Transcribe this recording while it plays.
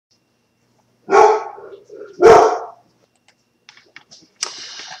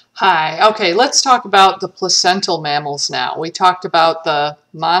Hi. Okay, let's talk about the placental mammals now. We talked about the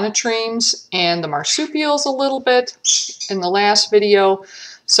monotremes and the marsupials a little bit in the last video.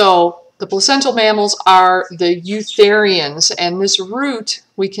 So the placental mammals are the Eutherians, and this root,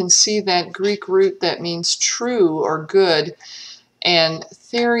 we can see that Greek root that means true or good, and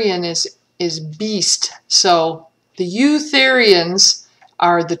therian is beast. So the Eutherians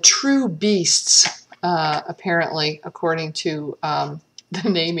are the true beasts, apparently, according to the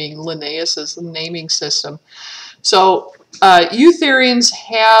naming, Linnaeus's naming system. So Eutherians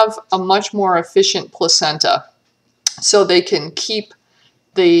have a much more efficient placenta, so they can keep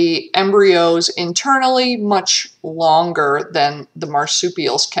the embryos internally much longer than the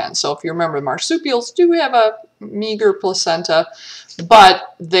marsupials can. So if you remember, marsupials do have a meager placenta,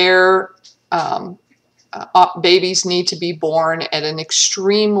 but their babies need to be born at an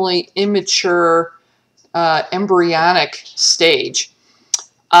extremely immature embryonic stage.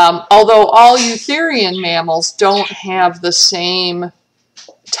 Although all Eutherian mammals don't have the same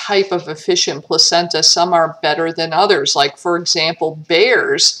type of efficient placenta, some are better than others. Like, for example,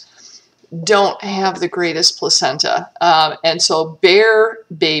 bears don't have the greatest placenta. And so bear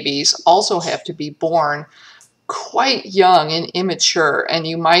babies also have to be born quite young and immature. And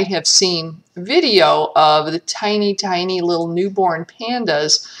you might have seen video of the tiny, tiny little newborn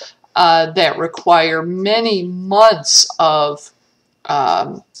pandas that require many months of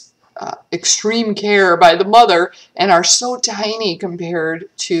extreme care by the mother and are so tiny compared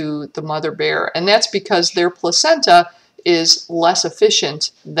to the mother bear. And that's because their placenta is less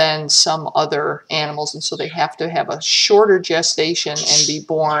efficient than some other animals, and so they have to have a shorter gestation and be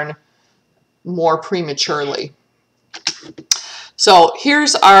born more prematurely. So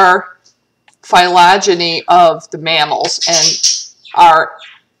here's our phylogeny of the mammals, and our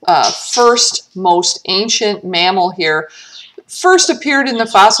first most ancient mammal here first appeared in the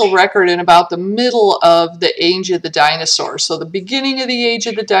fossil record in about the middle of the age of the dinosaurs. So the beginning of the age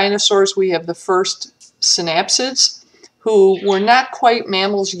of the dinosaurs, we have the first synapsids, who were not quite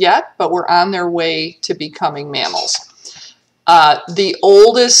mammals yet, but were on their way to becoming mammals. The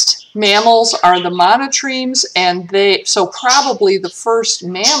oldest mammals are the monotremes, and so probably the first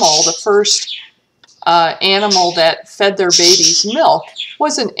mammal, the first animal that fed their babies milk,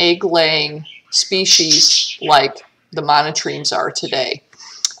 was an egg-laying species like the monotremes are today.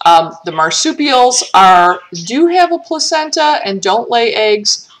 The marsupials do have a placenta and don't lay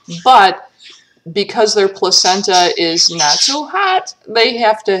eggs, but because their placenta is not so hot, they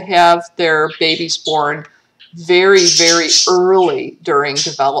have to have their babies born very, very early during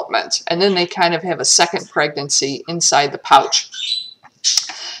development. And then they kind of have a second pregnancy inside the pouch.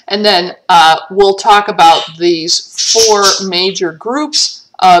 And then we'll talk about these four major groups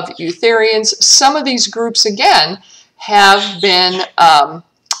of Eutherians. Some of these groups, again, have been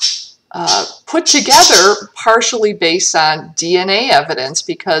put together partially based on DNA evidence,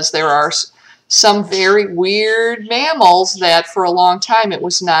 because there are some very weird mammals that for a long time it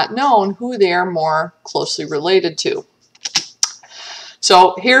was not known who they are more closely related to.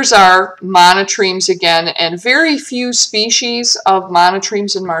 So here's our monotremes again, and very few species of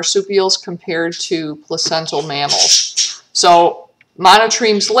monotremes and marsupials compared to placental mammals. So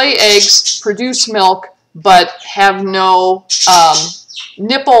monotremes lay eggs, produce milk, but have no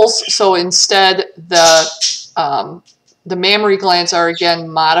nipples, so instead the mammary glands are again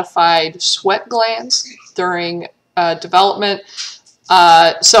modified sweat glands during development.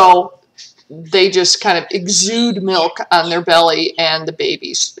 So they just kind of exude milk on their belly, and the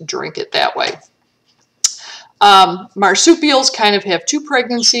babies drink it that way. Marsupials kind of have two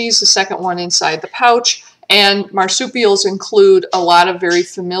pregnancies, the second one inside the pouch, and marsupials include a lot of very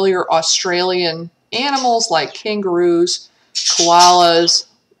familiar Australian animals like kangaroos, koalas,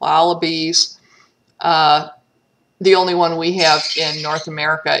 wallabies. The only one we have in North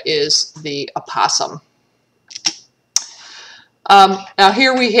America is the opossum. Now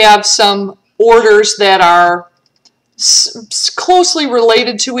here we have some orders that are closely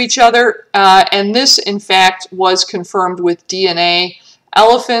related to each other, and this in fact was confirmed with DNA.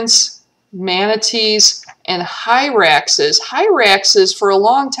 Elephants, manatees, and hyraxes. Hyraxes, for a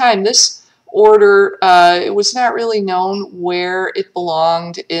long time, this order, it was not really known where it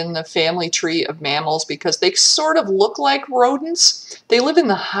belonged in the family tree of mammals, because they sort of look like rodents. They live in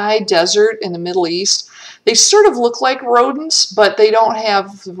the high desert in the Middle East. They sort of look like rodents, but they don't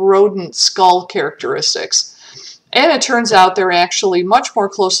have rodent skull characteristics. And it turns out they're actually much more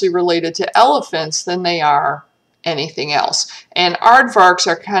closely related to elephants than they are anything else. And aardvarks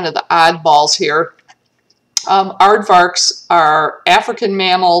are kind of the oddballs here. Aardvarks are African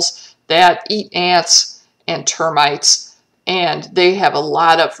mammals that eat ants and termites, And they have a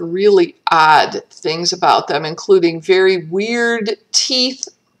lot of really odd things about them, including very weird teeth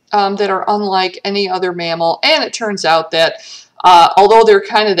that are unlike any other mammal. And it turns out that although they're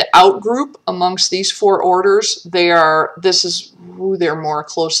kind of the outgroup amongst these 4 orders, this is who they're more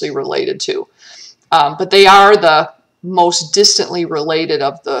closely related to. But they are the most distantly related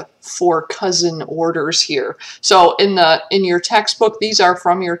of the 4 cousin orders here. So in your textbook, these are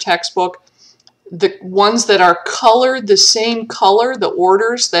from your textbook. The ones that are colored the same color, the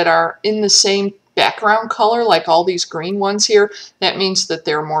orders that are in the same background color, like all these green ones here, that means that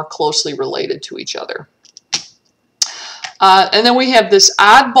they're more closely related to each other. And then we have this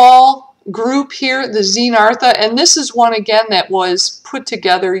oddball group here, the Xenartha, and this is one again that was put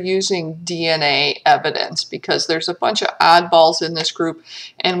together using DNA evidence, because there's a bunch of oddballs in this group,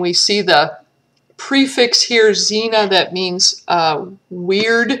 and we see the prefix here, Xena, that means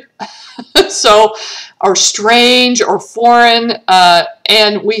weird, so, or strange or foreign,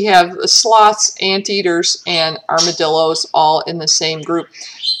 and we have sloths, anteaters, and armadillos all in the same group.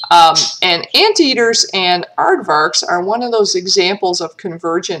 And anteaters and aardvarks are one of those examples of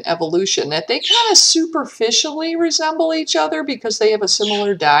convergent evolution, that they kind of superficially resemble each other because they have a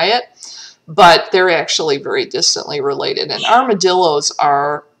similar diet, but they're actually very distantly related. And armadillos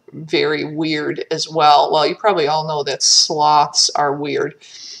are very weird as well. Well, you probably all know that sloths are weird,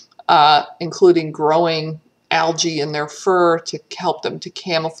 including growing algae in their fur to help them to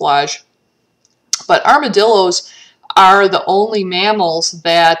camouflage. But armadillos are the only mammals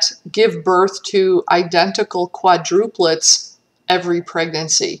that give birth to identical quadruplets every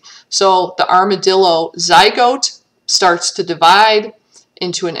pregnancy. So the armadillo zygote starts to divide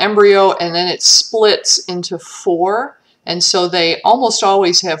into an embryo, and then it splits into 4. And so they almost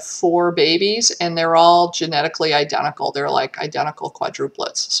always have 4 babies, and they're all genetically identical. They're like identical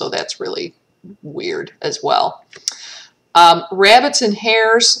quadruplets. So that's really weird as well. Rabbits and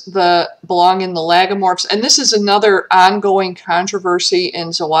hares belong in the lagomorphs. And this is another ongoing controversy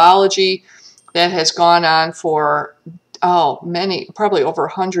in zoology that has gone on for, probably over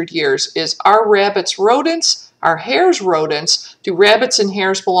 100 years, is, are rabbits rodents? Are hares rodents? Do rabbits and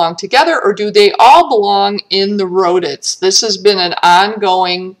hares belong together, or do they all belong in the rodents? This has been an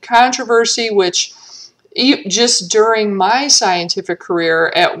ongoing controversy, which just during my scientific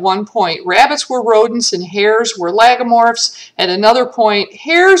career, at one point, rabbits were rodents and hares were lagomorphs. At another point,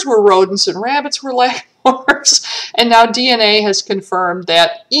 hares were rodents and rabbits were lagomorphs. And now DNA has confirmed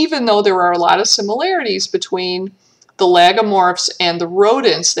that even though there are a lot of similarities between the lagomorphs and the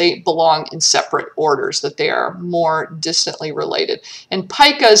rodents, they belong in separate orders, that they are more distantly related. And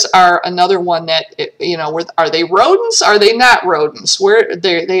pikas are another one that, are they rodents? Are they not rodents?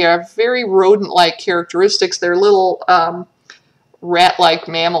 They have very rodent-like characteristics. They're little rat-like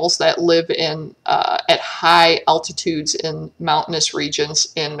mammals that live at high altitudes in mountainous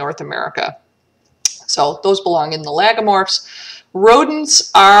regions in North America. So those belong in the lagomorphs.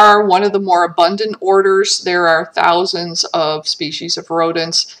 Rodents are one of the more abundant orders. There are thousands of species of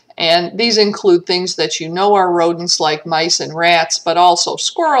rodents, and these include things that are rodents like mice and rats, but also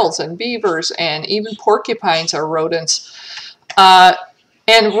squirrels and beavers, and even porcupines are rodents. And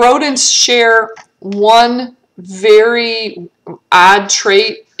rodents share one very odd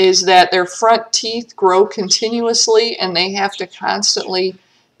trait, is that their front teeth grow continuously, and they have to constantly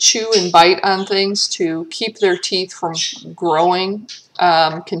chew and bite on things to keep their teeth from growing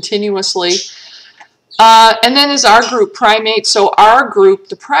continuously. And then is our group, primates. So our group,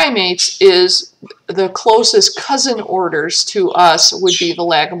 the primates, is the closest cousin orders to us would be the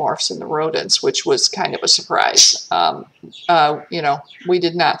lagomorphs and the rodents, which was kind of a surprise. We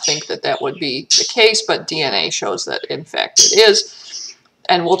did not think that that would be the case, but DNA shows that in fact it is.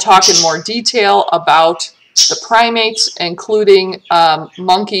 And we'll talk in more detail about the primates, including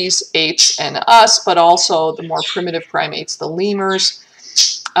monkeys, apes, and us, but also the more primitive primates, the lemurs,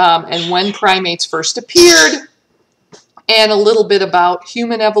 and when primates first appeared, and a little bit about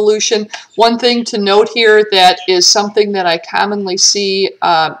human evolution. One thing to note here that is something that I commonly see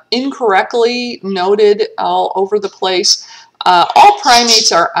incorrectly noted all over the place. All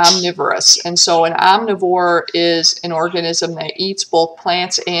primates are omnivorous, and so an omnivore is an organism that eats both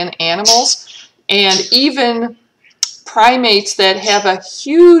plants and animals. And even primates that have a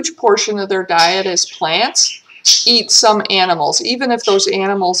huge portion of their diet as plants eat some animals, even if those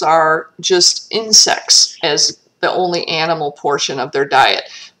animals are just insects as the only animal portion of their diet.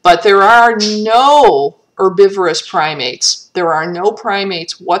 But there are no herbivorous primates. There are no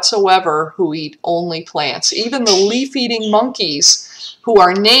primates whatsoever who eat only plants. Even the leaf-eating monkeys who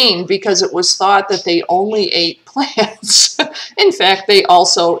are named because it was thought that they only ate plants. In fact, they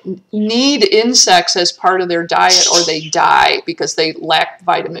also need insects as part of their diet or they die because they lack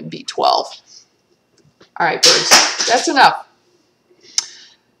vitamin B12. All right, birds, that's enough.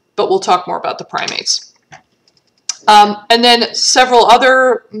 But we'll talk more about the primates. And then several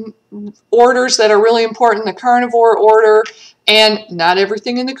other orders that are really important, the carnivore order, and not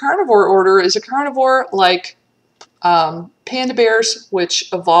everything in the carnivore order is a carnivore, like panda bears,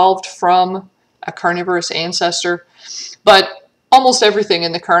 which evolved from a carnivorous ancestor, but almost everything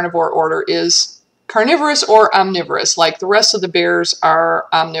in the carnivore order is carnivorous or omnivorous. Like the rest of the bears are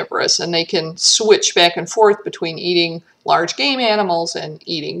omnivorous, and they can switch back and forth between eating large game animals and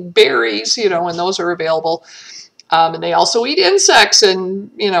eating berries, you know, when those are available. And they also eat insects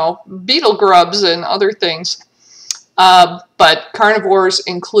and, you know, beetle grubs and other things. But carnivores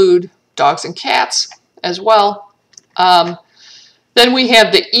include dogs and cats as well. Then we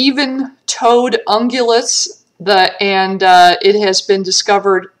have the even-toed ungulates, it has been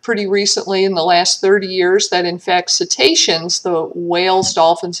discovered pretty recently in the last 30 years that in fact cetaceans, the whales,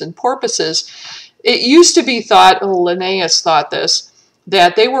 dolphins, and porpoises, it used to be thought, Linnaeus thought this,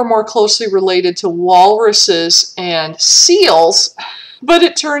 that they were more closely related to walruses and seals, but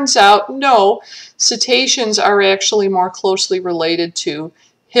it turns out no, cetaceans are actually more closely related to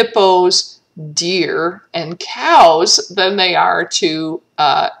hippos, deer, and cows than they are to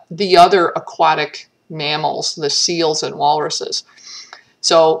the other aquatic mammals, the seals and walruses.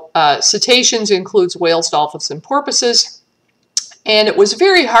 So cetaceans includes whales, dolphins, and porpoises, and it was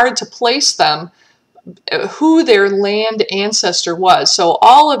very hard to place them, who their land ancestor was. So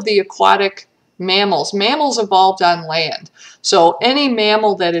all of the aquatic mammals evolved on land. So any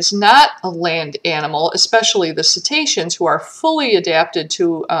mammal that is not a land animal, especially the cetaceans who are fully adapted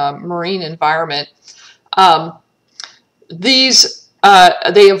to marine environment, they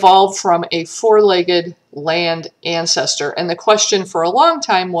evolved from a four-legged land ancestor. And the question for a long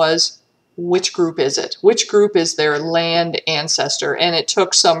time was, which group is it? Which group is their land ancestor? And it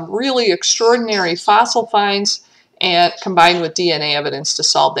took some really extraordinary fossil finds and combined with DNA evidence to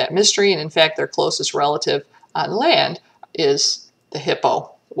solve that mystery. And in fact, their closest relative on land is the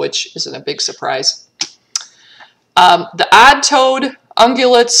hippo, which isn't a big surprise. The odd-toed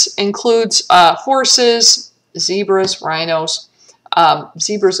ungulates includes horses, zebras, rhinos.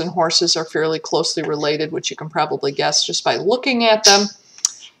 Zebras and horses are fairly closely related, which you can probably guess just by looking at them.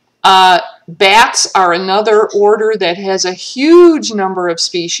 Bats are another order that has a huge number of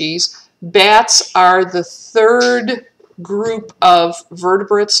species. Bats are the third group of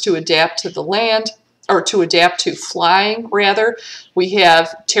vertebrates to adapt to the land, or to adapt to flying, rather. We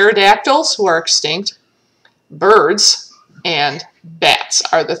have pterodactyls, who are extinct, birds, and bats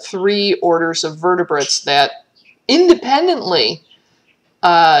are the three orders of vertebrates that independently,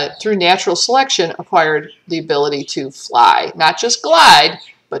 through natural selection, acquired the ability to fly. Not just glide,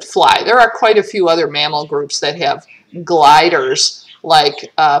 but fly. There are quite a few other mammal groups that have gliders,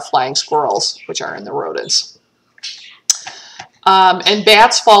 like flying squirrels, which are in the rodents. And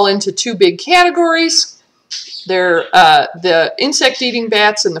bats fall into two big categories. They're the insect-eating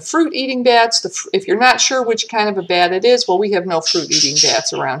bats and the fruit-eating bats. If you're not sure which kind of a bat it is, well, we have no fruit-eating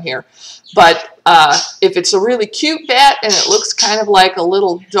bats around here. But if it's a really cute bat and it looks kind of like a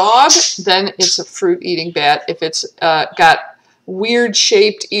little dog, then it's a fruit-eating bat. If it's got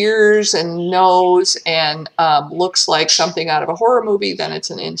weird-shaped ears and nose and looks like something out of a horror movie, then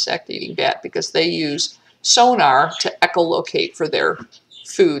it's an insect-eating bat, because they use sonar to echolocate for their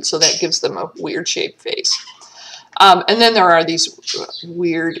food, so that gives them a weird-shaped face. And then there are these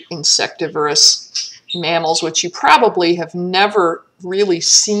weird insectivorous mammals, which you probably have never really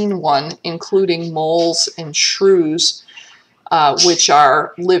seen one, including moles and shrews, which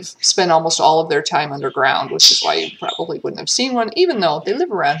spend almost all of their time underground, which is why you probably wouldn't have seen one, even though they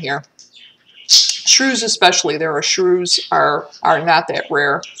live around here. Shrews especially, shrews are not that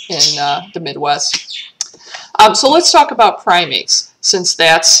rare in the Midwest. So let's talk about primates, since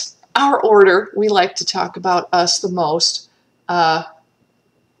that's our order. We like to talk about us the most.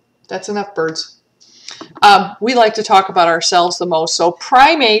 That's enough, birds. We like to talk about ourselves the most. So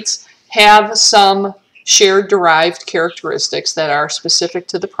primates have some shared derived characteristics that are specific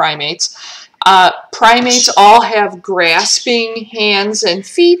to the primates. Primates all have grasping hands and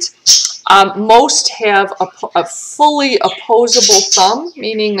feet. Most have a fully opposable thumb,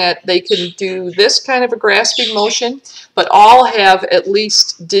 meaning that they can do this kind of a grasping motion, but all have at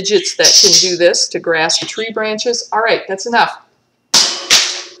least digits that can do this to grasp tree branches. All right, that's enough.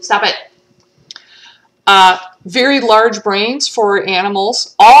 Stop it. Very large brains for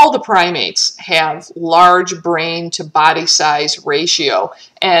animals. All the primates have large brain to body size ratio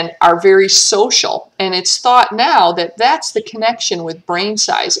and are very social. And it's thought now that that's the connection with brain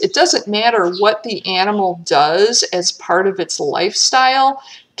size. It doesn't matter what the animal does as part of its lifestyle,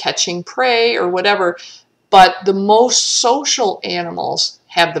 catching prey or whatever, but the most social animals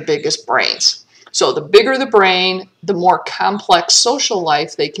have the biggest brains. So the bigger the brain, the more complex social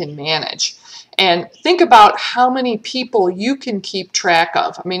life they can manage. And think about how many people you can keep track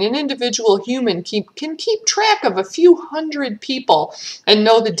of. I mean, an individual human can keep track of a few hundred people and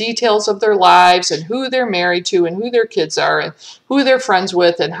know the details of their lives and who they're married to and who their kids are and who they're friends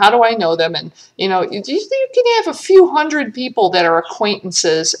with and how do I know them. And, you know, you can have a few hundred people that are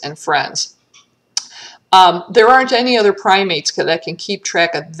acquaintances and friends. There aren't any other primates that can keep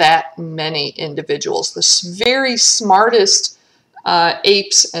track of that many individuals. The very smartest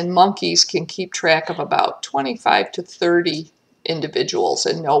apes and monkeys can keep track of about 25 to 30 individuals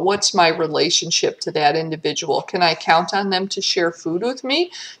and know what's my relationship to that individual. Can I count on them to share food with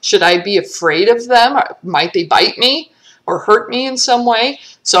me? Should I be afraid of them? Might they bite me or hurt me in some way?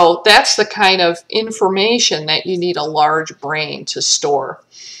 So that's the kind of information that you need a large brain to store.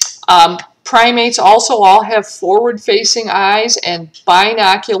 Primates also all have forward-facing eyes and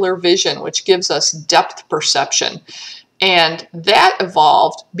binocular vision, which gives us depth perception. And that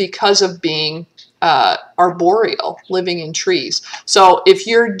evolved because of being arboreal, living in trees. So if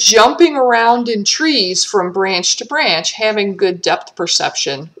you're jumping around in trees from branch to branch, having good depth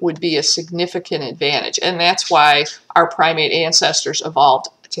perception would be a significant advantage. And that's why our primate ancestors evolved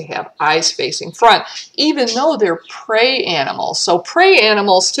to have eyes facing front, even though they're prey animals. So prey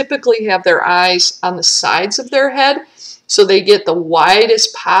animals typically have their eyes on the sides of their head, so they get the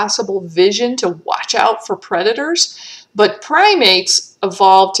widest possible vision to watch out for predators. But primates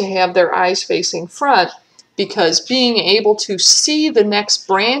evolved to have their eyes facing front because being able to see the next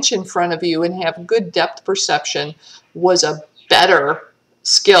branch in front of you and have good depth perception was a better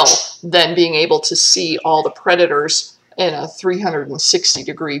skill than being able to see all the predators in a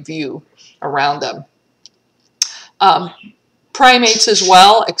 360-degree view around them. Primates as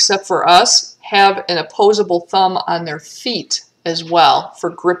well, except for us, have an opposable thumb on their feet as well for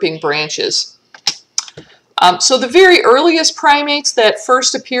gripping branches. So the very earliest primates that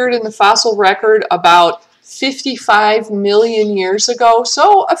first appeared in the fossil record about 55 million years ago,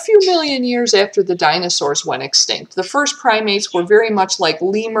 so a few million years after the dinosaurs went extinct. The first primates were very much like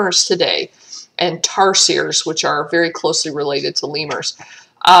lemurs today, and tarsiers, which are very closely related to lemurs.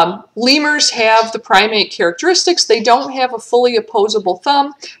 Lemurs have the primate characteristics. They don't have a fully opposable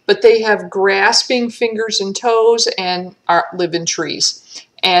thumb, but they have grasping fingers and toes and live in trees.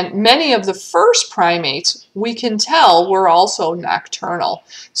 And many of the first primates, we can tell, were also nocturnal.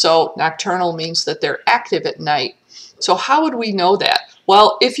 So nocturnal means that they're active at night. So how would we know that?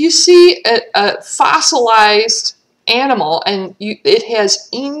 Well, if you see a fossilized animal and it has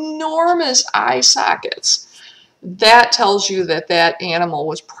enormous eye sockets, that tells you that that animal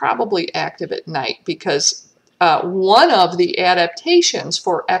was probably active at night, because one of the adaptations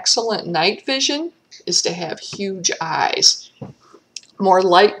for excellent night vision is to have huge eyes. More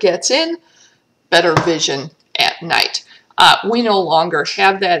light gets in, better vision at night. We no longer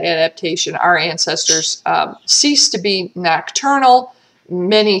have that adaptation. Our ancestors ceased to be nocturnal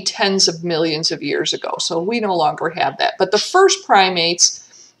many tens of millions of years ago, so we no longer have that. But the first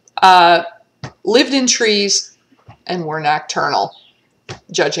primates lived in trees and were nocturnal,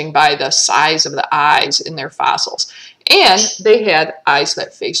 judging by the size of the eyes in their fossils. And they had eyes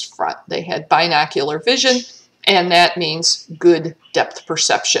that faced front. They had binocular vision, and that means good depth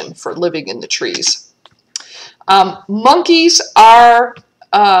perception for living in the trees. Monkeys are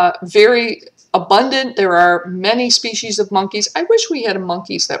very abundant. There are many species of monkeys. I wish we had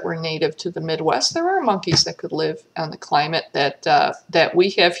monkeys that were native to the Midwest. There are monkeys that could live on the climate that we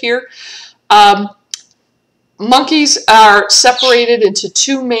have here. Monkeys are separated into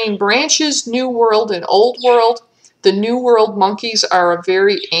two main branches, New World and Old World. The New World monkeys are a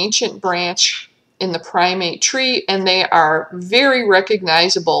very ancient branch in the primate tree, and they are very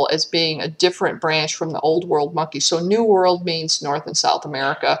recognizable as being a different branch from the Old World monkeys. So New World means North and South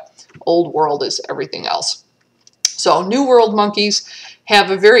America. Old World is everything else. So New World monkeys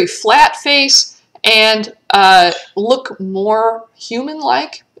have a very flat face and look more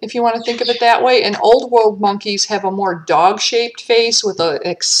human-like, if you want to think of it that way. And Old World monkeys have a more dog-shaped face with an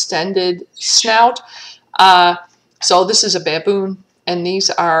extended snout. So this is a baboon, and these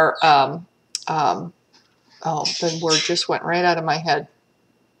are, oh, the word just went right out of my head.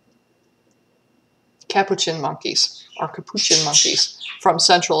 Capuchin monkeys, or capuchin monkeys from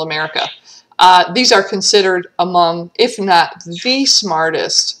Central America. These are considered among, if not the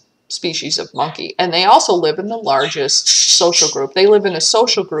smartest species of monkey. And they also live in the largest social group. They live in a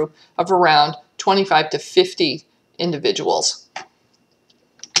social group of around 25 to 50 individuals.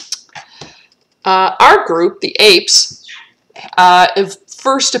 Our group, the apes,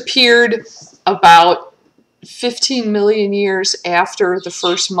 first appeared about 15 million years after the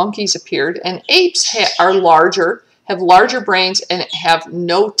first monkeys appeared. And apes are larger, have larger brains, and have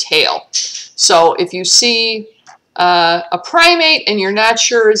no tail. So if you see a primate and you're not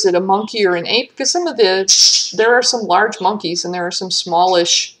sure is it a monkey or an ape, because there are some large monkeys and there are some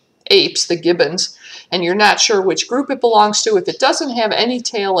smallish apes, the gibbons, and you're not sure which group it belongs to. If it doesn't have any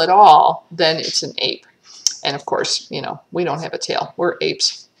tail at all, then it's an ape. And of course, you know, we don't have a tail. We're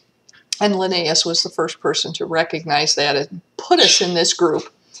apes. And Linnaeus was the first person to recognize that and put us in this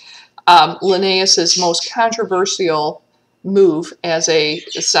group. Linnaeus's most controversial move as a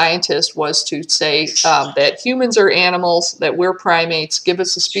scientist was to say that humans are animals, that we're primates, give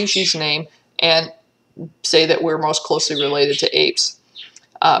us a species name, and say that we're most closely related to apes.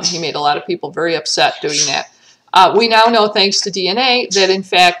 He made a lot of people very upset doing that. We now know, thanks to DNA, that in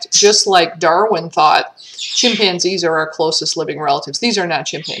fact, just like Darwin thought, chimpanzees are our closest living relatives. These are not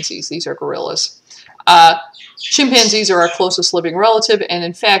chimpanzees, these are gorillas. Chimpanzees are our closest living relative, and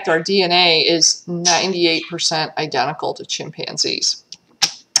in fact, our DNA is 98% identical to chimpanzees.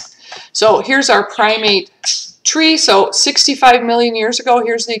 So here's our primate tree. So 65 million years ago,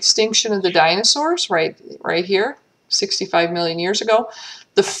 here's the extinction of the dinosaurs, right here, 65 million years ago.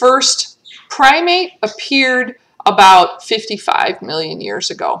 The first primate appeared about 55 million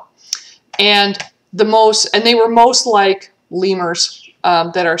years ago. And they were most like lemurs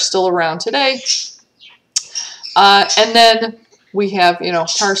that are still around today. And then we have, you know,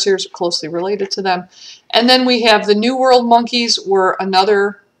 tarsiers are closely related to them. And then we have the New World monkeys were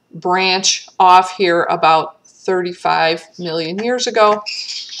another branch off here about 35 million years ago.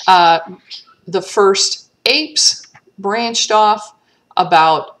 The first apes branched off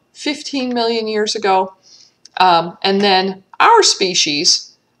about 15 million years ago. And then our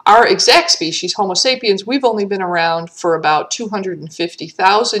species, our exact species, Homo sapiens, we've only been around for about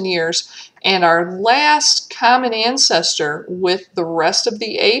 250,000 years. And our last common ancestor with the rest of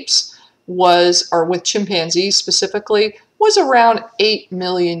the apes was, or with chimpanzees specifically, was around 8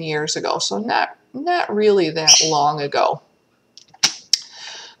 million years ago. So not really that long ago.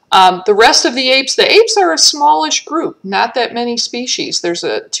 The rest of the apes are a smallish group, not that many species. There's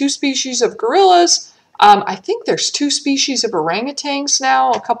 2 species of gorillas. I think there's 2 species of orangutans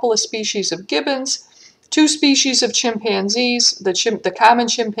now, a couple of species of gibbons, 2 species of chimpanzees, the common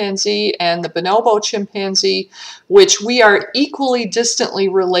chimpanzee and the bonobo chimpanzee, which we are equally distantly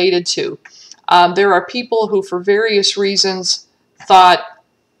related to. There are people who, for various reasons, thought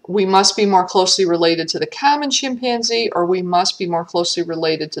we must be more closely related to the common chimpanzee or we must be more closely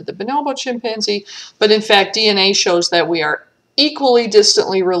related to the bonobo chimpanzee. But in fact, DNA shows that we are equally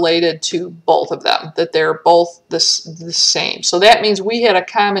distantly related to both of them, that they're both the same. So that means we had a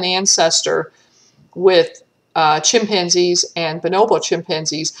common ancestor with chimpanzees and bonobo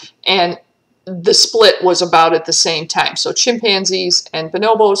chimpanzees, and the split was about at the same time. So chimpanzees and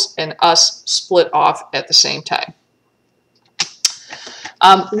bonobos and us split off at the same time.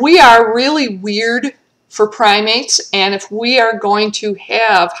 We are really weird for primates, and if we are going to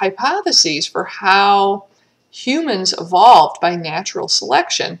have hypotheses for how humans evolved by natural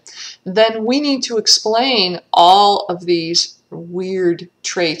selection, then we need to explain all of these weird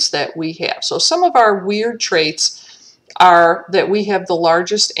traits that we have. So some of our weird traits are that we have the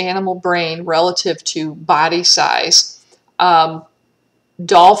largest animal brain relative to body size.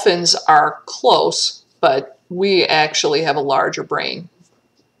 Dolphins are close, but we actually have a larger brain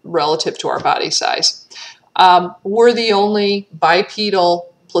relative to our body size. We're the only bipedal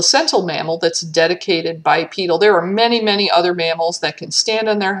placental mammal that's dedicated bipedal. There are many, many other mammals that can stand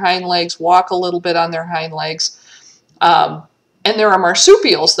on their hind legs, walk a little bit on their hind legs. And there are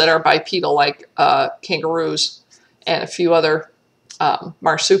marsupials that are bipedal, like kangaroos and a few other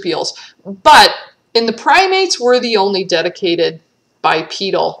marsupials. But in the primates, we're the only dedicated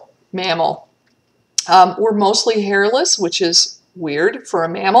bipedal mammal. We're mostly hairless, which is weird for a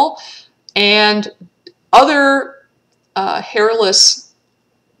mammal. And other hairless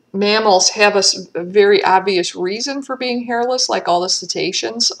mammals have a very obvious reason for being hairless, like all the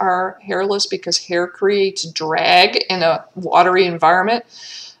cetaceans are hairless because hair creates drag in a watery environment.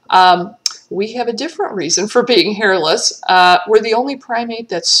 We have a different reason for being hairless. We're the only primate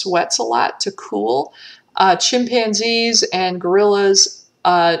that sweats a lot to cool. Chimpanzees and gorillas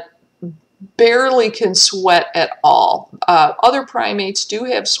barely can sweat at all. Other primates do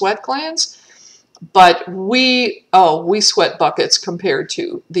have sweat glands, But we sweat buckets compared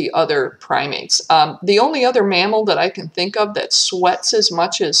to the other primates. The only other mammal that I can think of that sweats as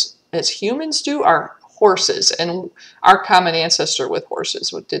much as humans do are horses, and our common ancestor with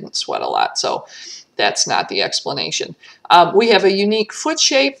horses didn't sweat a lot, so that's not the explanation. We have a unique foot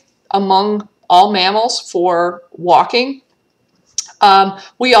shape among all mammals for walking.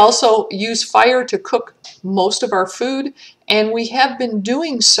 We also use fire to cook most of our food, and we have been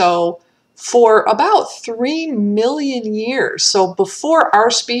doing so for about 3 million years. So before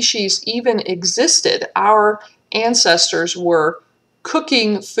our species even existed, our ancestors were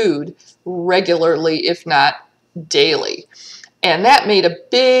cooking food regularly, if not daily. And that made a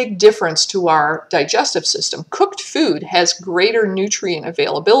big difference to our digestive system. Cooked food has greater nutrient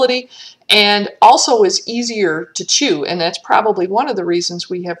availability and also is easier to chew. And that's probably one of the reasons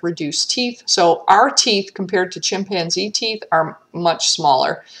we have reduced teeth. So our teeth compared to chimpanzee teeth are much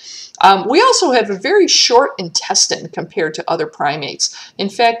smaller. We also have a very short intestine compared to other primates. In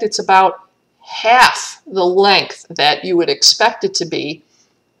fact, it's about half the length that you would expect it to be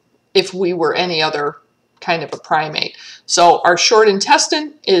if we were any other kind of a primate. So our short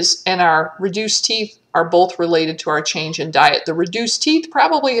intestine and our reduced teeth are both related to our change in diet. The reduced teeth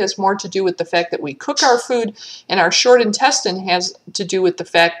probably has more to do with the fact that we cook our food, and our short intestine has to do with the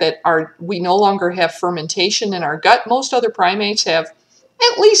fact that we no longer have fermentation in our gut. Most other primates have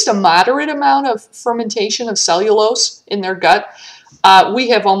at least a moderate amount of fermentation of cellulose in their gut. We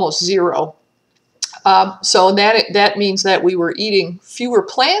have almost zero. So that means that we were eating fewer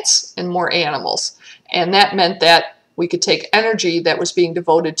plants and more animals. And that meant that we could take energy that was being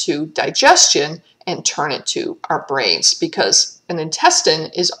devoted to digestion and turn it to our brains, because an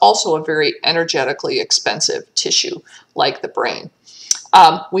intestine is also a very energetically expensive tissue like the brain.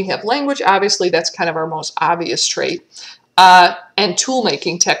 We have language, obviously, that's kind of our most obvious trait. And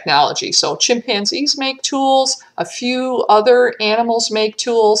tool-making technology. So chimpanzees make tools, a few other animals make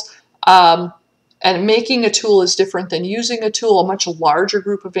tools, and making a tool is different than using a tool. A much larger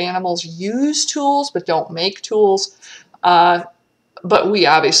group of animals use tools but don't make tools. But we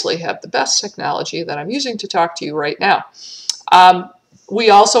obviously have the best technology that I'm using to talk to you right now. We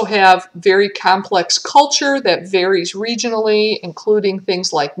also have very complex culture that varies regionally, including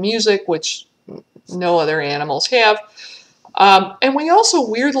things like music, which no other animals have. And we also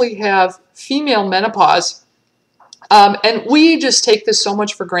weirdly have female menopause. And we just take this so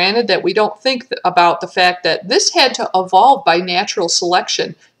much for granted that we don't think about the fact that this had to evolve by natural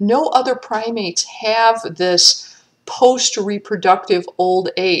selection. No other primates have this post-reproductive old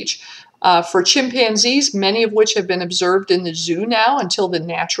age. For chimpanzees, many of which have been observed in the zoo now until the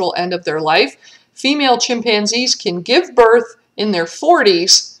natural end of their life, female chimpanzees can give birth in their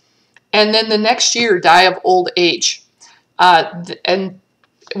 40s and then the next year die of old age. And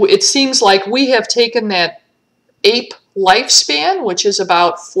it seems like we have taken that ape lifespan, which is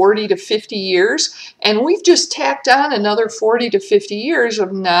about 40 to 50 years, and we've just tacked on another 40 to 50 years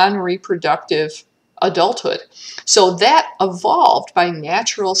of non-reproductive adulthood. So that evolved by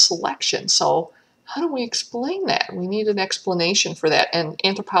natural selection. So how do we explain that? We need an explanation for that, and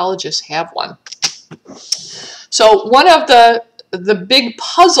anthropologists have one. So one of the big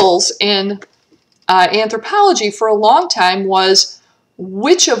puzzles in anthropology for a long time was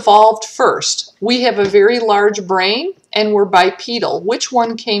which evolved first. We have a very large brain and we're bipedal. Which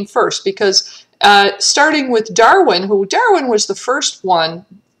one came first? Because starting with Darwin was the first one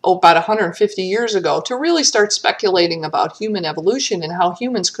about 150 years ago to really start speculating about human evolution and how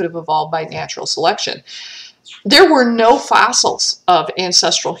humans could have evolved by natural selection. There were no fossils of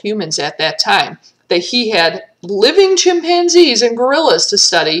ancestral humans at that time. He had living chimpanzees and gorillas to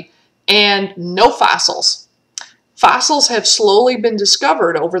study and no fossils. Fossils have slowly been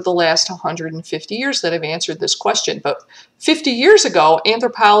discovered over the last 150 years that have answered this question. But 50 years ago,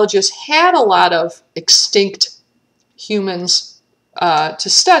 anthropologists had a lot of extinct humans to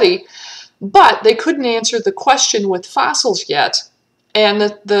study, but they couldn't answer the question with fossils yet. And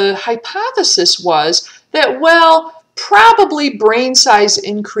the hypothesis was that, well, probably brain size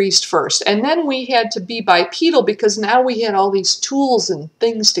increased first. And then we had to be bipedal because now we had all these tools and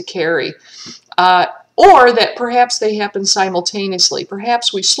things to carry. Or that perhaps they happened simultaneously.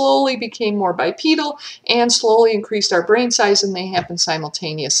 Perhaps we slowly became more bipedal and slowly increased our brain size, and they happened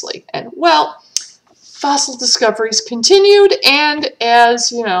simultaneously. And, well, fossil discoveries continued, and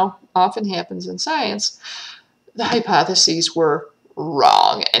as, you know, often happens in science, the hypotheses were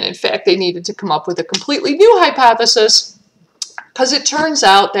wrong. And in fact, they needed to come up with a completely new hypothesis, because it turns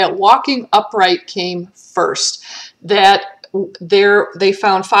out that walking upright came first. That they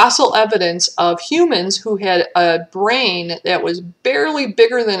found fossil evidence of humans who had a brain that was barely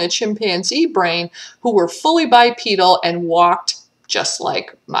bigger than a chimpanzee brain, who were fully bipedal and walked just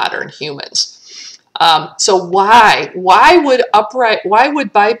like modern humans. So why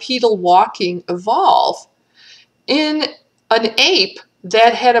would bipedal walking evolve in an ape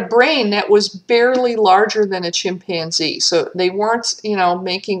that had a brain that was barely larger than a chimpanzee? So they weren't,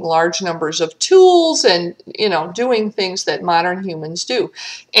 making large numbers of tools and, doing things that modern humans do.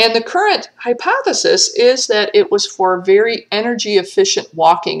 And the current hypothesis is that it was for very energy efficient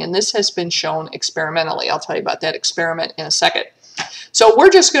walking, and this has been shown experimentally. I'll tell you about that experiment in a second. So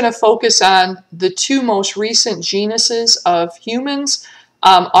we're just going to focus on the two most recent genuses of humans,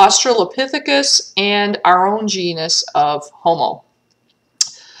 Australopithecus and our own genus of Homo.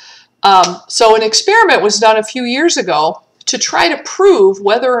 So an experiment was done a few years ago to try to prove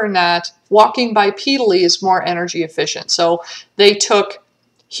whether or not walking bipedally is more energy efficient. So they took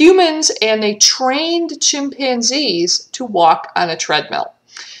humans and they trained chimpanzees to walk on a treadmill,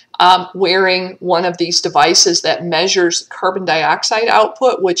 wearing one of these devices that measures carbon dioxide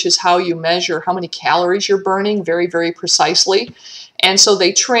output, which is how you measure how many calories you're burning very, very precisely. And so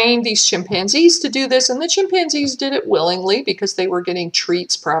they trained these chimpanzees to do this, and the chimpanzees did it willingly because they were getting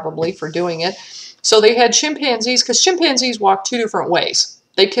treats probably for doing it. So they had chimpanzees, because chimpanzees walk two different ways.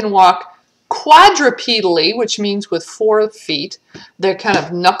 They can walk quadrupedally, which means with 4 feet. They kind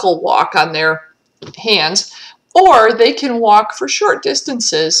of knuckle walk on their hands. Or they can walk for short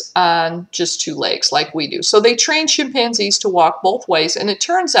distances on just 2 legs like we do. So they train chimpanzees to walk both ways, and it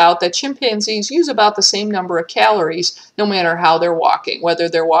turns out that chimpanzees use about the same number of calories no matter how they're walking. Whether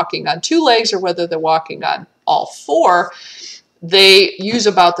they're walking on 2 legs or whether they're walking on all 4, they use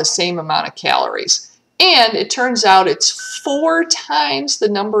about the same amount of calories. And it turns out it's 4 times the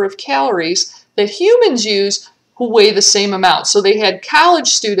number of calories that humans use who weigh the same amount. So they had college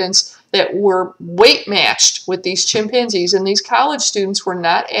students that were weight matched with these chimpanzees, and these college students were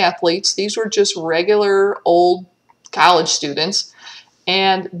not athletes. These were just regular old college students,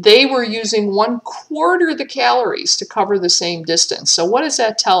 and they were using 1/4 the calories to cover the same distance. So what does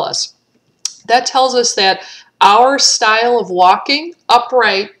that tell us? That tells us that our style of walking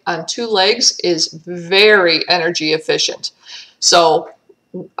upright on 2 legs is very energy efficient. So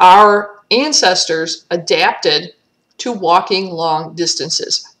our ancestors adapted to walking long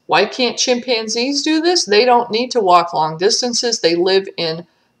distances. Why can't chimpanzees do this? They don't need to walk long distances. They live in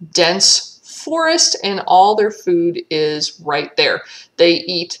dense forest, and all their food is right there. They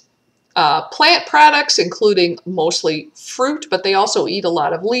eat plant products, including mostly fruit, but they also eat a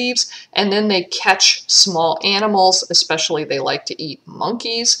lot of leaves, and then they catch small animals. Especially they like to eat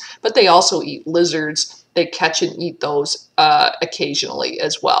monkeys, but they also eat lizards. They catch and eat those occasionally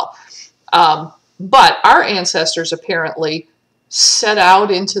as well. But our ancestors apparently set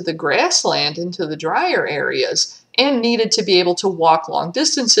out into the grassland, into the drier areas, and needed to be able to walk long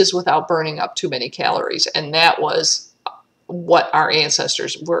distances without burning up too many calories. And that was what our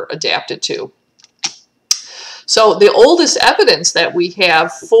ancestors were adapted to. So the oldest evidence that we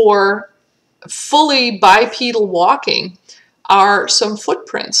have for fully bipedal walking are some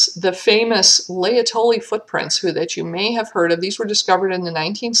footprints, the famous Laetoli footprints that you may have heard of. These were discovered in the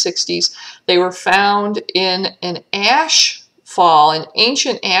 1960s. They were found in an ash fall, an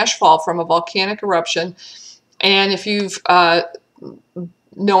ancient ash fall from a volcanic eruption. And if you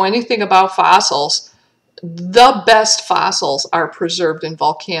know anything about fossils, the best fossils are preserved in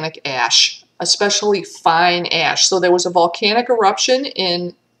volcanic ash, especially fine ash. So there was a volcanic eruption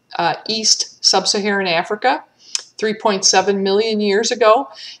in East Sub-Saharan Africa 3.7 million years ago,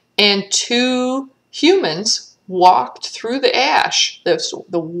 and 2 humans walked through the ash,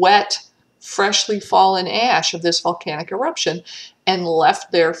 the wet, freshly fallen ash of this volcanic eruption, and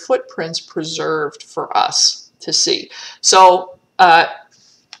left their footprints preserved for us to see. So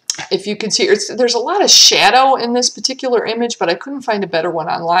if you can see, there's a lot of shadow in this particular image, but I couldn't find a better one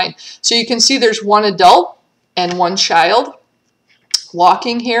online. So you can see there's 1 adult and 1 child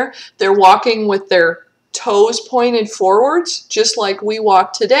walking here. They're walking with their toes pointed forwards, just like we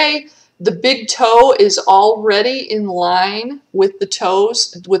walk today. The big toe is already in line with the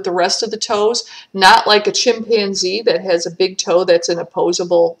toes, with the rest of the toes, not like a chimpanzee that has a big toe that's an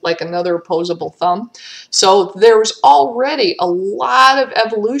opposable, like another opposable thumb. So there's already a lot of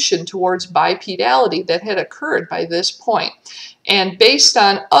evolution towards bipedality that had occurred by this point. And based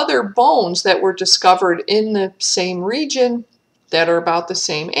on other bones that were discovered in the same region, that are about the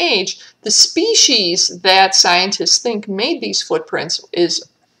same age, the species that scientists think made these footprints is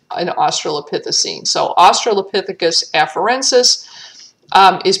an Australopithecine. So Australopithecus afarensis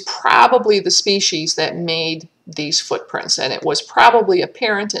is probably the species that made these footprints. And it was probably a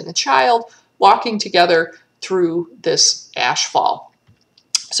parent and a child walking together through this ash fall.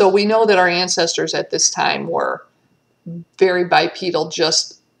 So we know that our ancestors at this time were very bipedal,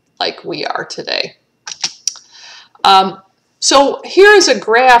 just like we are today. So here is a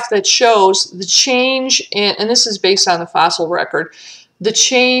graph that shows the change in, and this is based on the fossil record, the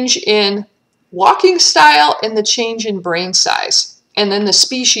change in walking style and the change in brain size. And then the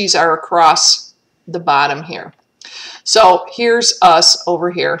species are across the bottom here. So here's us over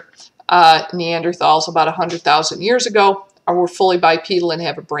here. Neanderthals about 100,000 years ago were fully bipedal and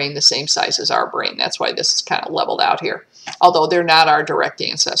have a brain the same size as our brain. That's why this is kind of leveled out here, although they're not our direct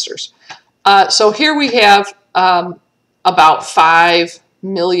ancestors. So here we have about 5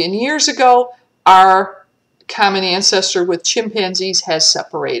 million years ago, our common ancestor with chimpanzees has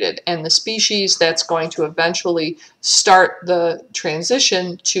separated, and the species that's going to eventually start the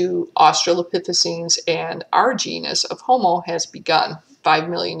transition to Australopithecines and our genus of Homo has begun 5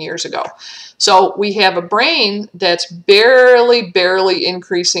 million years ago. So we have a brain that's barely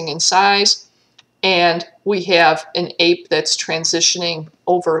increasing in size, and we have an ape that's transitioning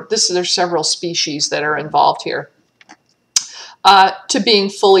over. There's several species that are involved here. To being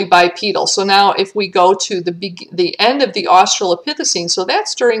fully bipedal. So now if we go to the end of the Australopithecine, so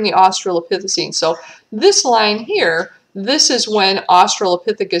that's during the Australopithecine. So this line here, this is when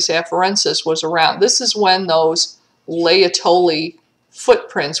Australopithecus afarensis was around. This is when those Laetoli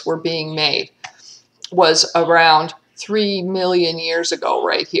footprints were being made. Was around 3 million years ago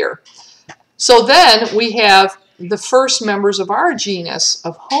right here. So then we have the first members of our genus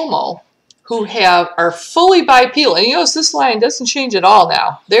of Homo who are fully bipedal. And you notice this line doesn't change at all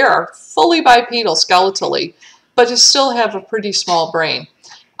now. They are fully bipedal skeletally, but just still have a pretty small brain.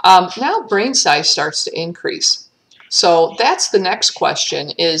 Now brain size starts to increase. So that's the next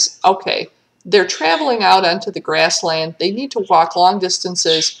question is, okay, they're traveling out onto the grassland. They need to walk long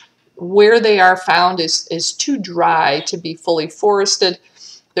distances. Where they are found is too dry to be fully forested.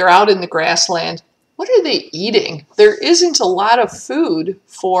 They're out in the grassland. What are they eating? There isn't a lot of food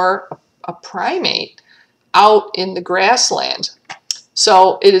for a primate out in the grassland.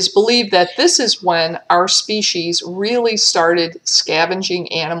 So it is believed that this is when our species really started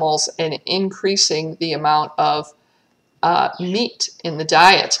scavenging animals and increasing the amount of meat in the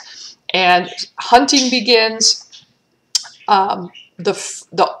diet. And hunting begins.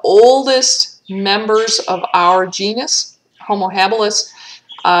 The oldest members of our genus, Homo habilis,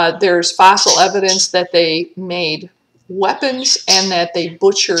 there's fossil evidence that they made weapons and that they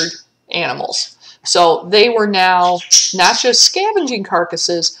butchered animals. So they were now not just scavenging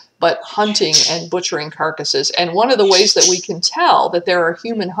carcasses, but hunting and butchering carcasses. And one of the ways that we can tell that there are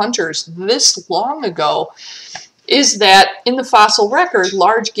human hunters this long ago is that in the fossil record,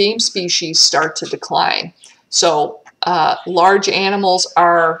 large game species start to decline. So large animals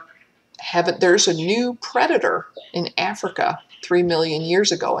there's a new predator in Africa 3 million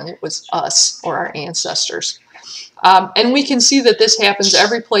years ago, and it was us, or our ancestors. And we can see that this happens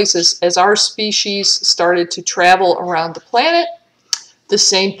every place as our species started to travel around the planet. The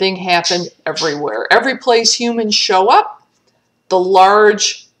same thing happened everywhere. Every place humans show up, the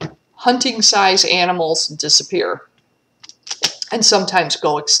large hunting-size animals disappear and sometimes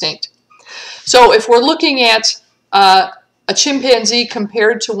go extinct. So if we're looking at a chimpanzee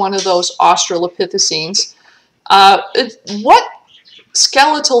compared to one of those Australopithecines, what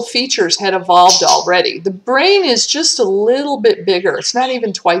skeletal features had evolved already? The brain is just a little bit bigger. It's not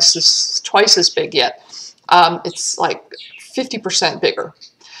even twice as big yet. It's like 50% bigger.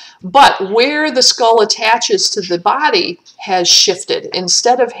 But where the skull attaches to the body has shifted.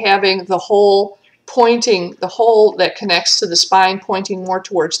 Instead of having the hole that connects to the spine pointing more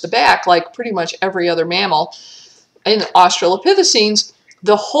towards the back, like pretty much every other mammal in Australopithecines,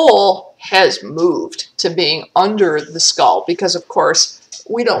 the hole has moved to being under the skull because, of course,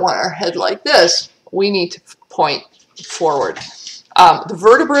 we don't want our head like this. We need to point forward. The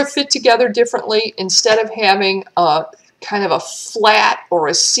vertebrae fit together differently. Instead of having a kind of a flat or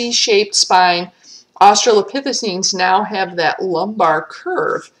a C-shaped spine, Australopithecines now have that lumbar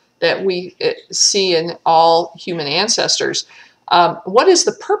curve that we see in all human ancestors. What is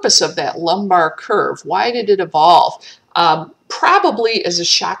the purpose of that lumbar curve? Why did it evolve? Probably as a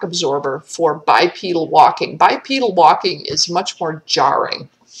shock absorber for bipedal walking. Bipedal walking is much more jarring.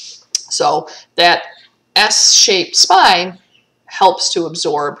 So that S-shaped spine helps to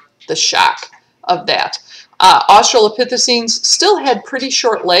absorb the shock of that. Australopithecines still had pretty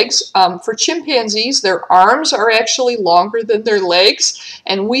short legs. For chimpanzees, their arms are actually longer than their legs,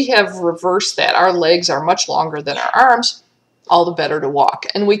 and we have reversed that. Our legs are much longer than our arms. all the better to walk.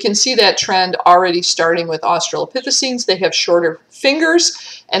 And we can see that trend already starting with Australopithecines. They have shorter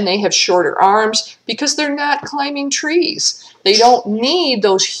fingers and they have shorter arms because they're not climbing trees. They don't need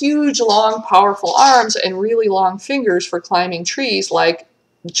those huge, long, powerful arms and really long fingers for climbing trees like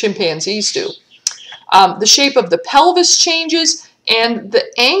chimpanzees do. The shape of the pelvis changes, and the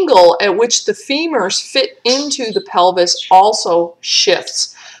angle at which the femurs fit into the pelvis also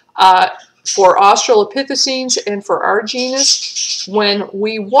shifts. For Australopithecines and for our genus, when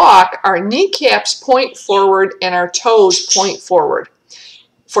we walk, our kneecaps point forward and our toes point forward.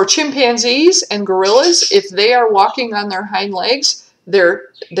 For chimpanzees and gorillas, if they are walking on their hind legs, they're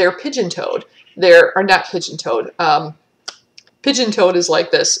pigeon-toed. Or not pigeon-toed. Pigeon-toed is like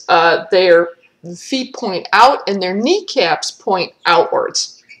this. Their feet point out and their kneecaps point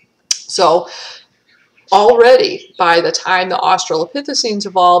outwards. So already, by the time the Australopithecines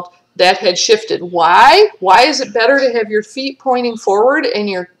evolved, that had shifted. Why? Why is it better to have your feet pointing forward and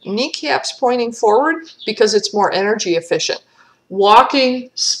your kneecaps pointing forward? Because it's more energy efficient. Walking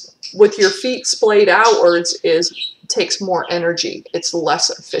with your feet splayed outwards takes more energy. It's less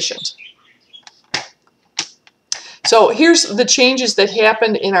efficient. So here's the changes that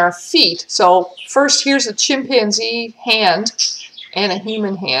happened in our feet. So first, here's a chimpanzee hand and a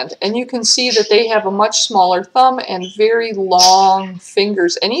human hand. And you can see that they have a much smaller thumb and very long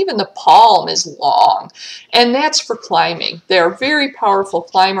fingers. And even the palm is long. And that's for climbing. They are very powerful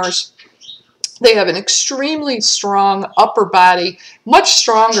climbers. They have an extremely strong upper body, much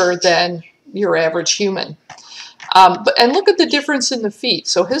stronger than your average human. And look at the difference in the feet.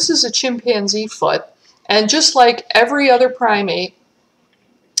 So this is a chimpanzee foot. And just like every other primate,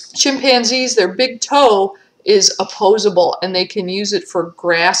 chimpanzees, their big toe is opposable and they can use it for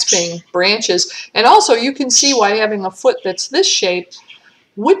grasping branches. And also you can see why having a foot that's this shape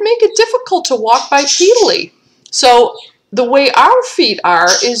would make it difficult to walk bipedally. So the way our feet are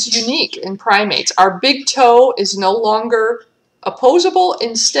is unique in primates. Our big toe is no longer opposable.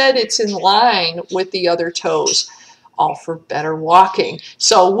 Instead, it's in line with the other toes, all for better walking.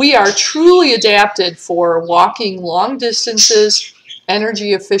 So we are truly adapted for walking long distances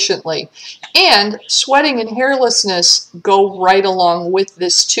energy efficiently. And sweating and hairlessness go right along with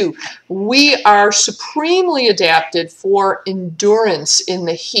this too. We are supremely adapted for endurance in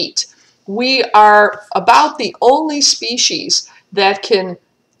the heat. We are about the only species that can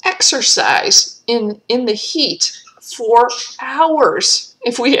exercise in the heat for hours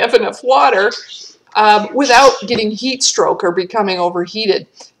if we have enough water without getting heat stroke or becoming overheated.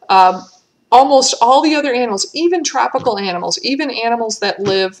 Almost all the other animals, even tropical animals, even animals that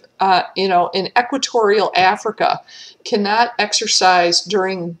live in equatorial Africa, cannot exercise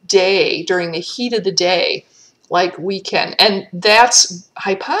during the heat of the day like we can. And that's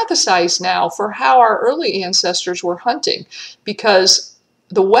hypothesized now for how our early ancestors were hunting, because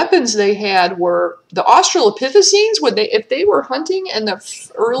the weapons they had were the Australopithecines. If they were hunting, and the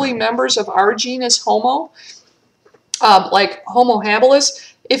early members of our genus Homo, like Homo habilis,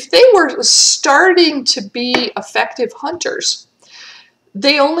 if they were starting to be effective hunters,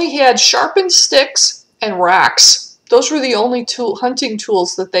 they only had sharpened sticks and rocks. Those were the only hunting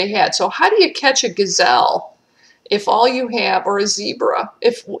tools that they had. So how do you catch a gazelle if all you have, or a zebra,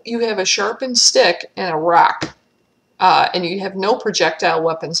 if you have a sharpened stick and a rock, and you have no projectile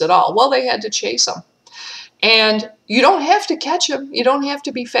weapons at all? Well, they had to chase them. And you don't have to catch them. You don't have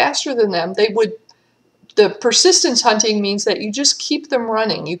to be faster than them. The persistence hunting means that you just keep them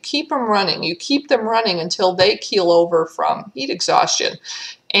running. You keep them running. You keep them running until they keel over from heat exhaustion.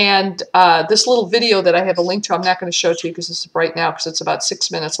 And this little video that I have a link to, I'm not going to show it to you because it's right now because it's about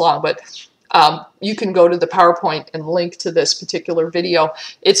 6 minutes long, but you can go to the PowerPoint and link to this particular video.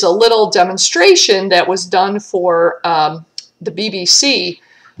 It's a little demonstration that was done for the BBC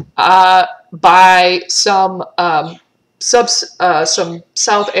by some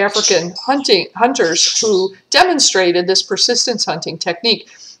South African hunters who demonstrated this persistence hunting technique.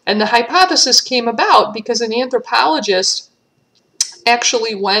 And the hypothesis came about because an anthropologist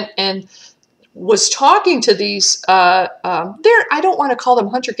actually went and was talking to these, I don't want to call them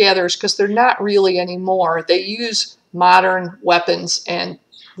hunter-gatherers because they're not really anymore. They use modern weapons and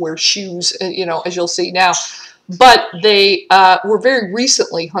wear shoes, as you'll see now. But they were very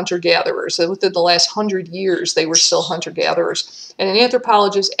recently hunter-gatherers. Within the last 100 years, they were still hunter-gatherers. And an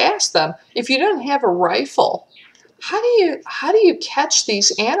anthropologist asked them, if you don't have a rifle, how do you catch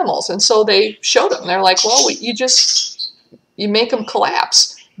these animals? And so they showed them. They're like, well, you make them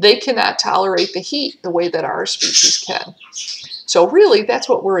collapse. They cannot tolerate the heat the way that our species can. So really, that's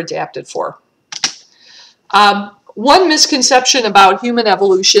what we're adapted for. One misconception about human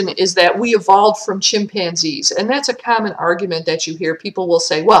evolution is that we evolved from chimpanzees, and that's a common argument that you hear. People will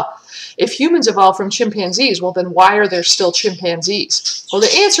say, well, if humans evolved from chimpanzees, well, then why are there still chimpanzees? Well,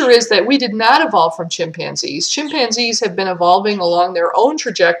 the answer is that we did not evolve from chimpanzees. Chimpanzees have been evolving along their own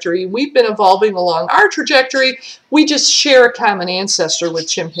trajectory. We've been evolving along our trajectory. We just share a common ancestor with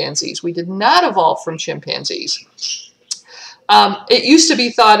chimpanzees. We did not evolve from chimpanzees. It used to be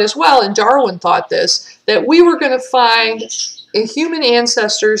thought as well, and Darwin thought this, that we were going to find human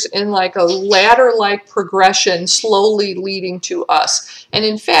ancestors in like a ladder-like progression slowly leading to us. And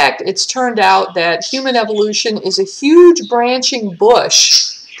in fact, it's turned out that human evolution is a huge branching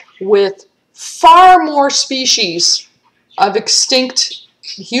bush with far more species of extinct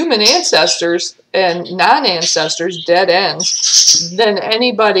human ancestors and non-ancestors, dead ends, than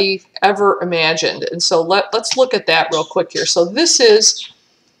anybody ever imagined. And so let's look at that real quick here. So this is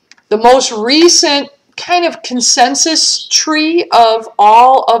the most recent kind of consensus tree of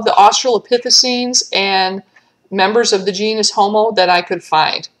all of the Australopithecines and members of the genus Homo that I could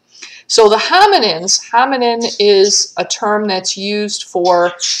find. So the hominins, hominin is a term that's used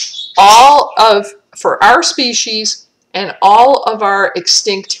for for our species and all of our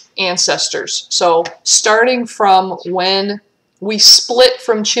extinct ancestors. So starting from when we split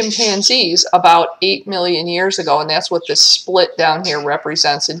from chimpanzees about 8 million years ago, and that's what this split down here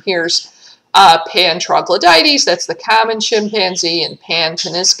represents. And here's Pan troglodytes, that's the common chimpanzee, and Pan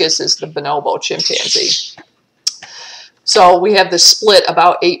paniscus is the bonobo chimpanzee. So we have this split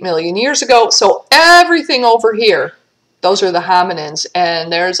about 8 million years ago. So everything over here, those are the hominins, and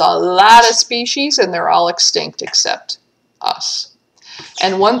there's a lot of species, and they're all extinct except us.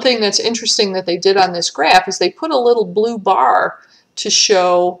 And one thing that's interesting that they did on this graph is they put a little blue bar to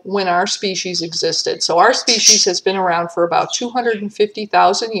show when our species existed. So our species has been around for about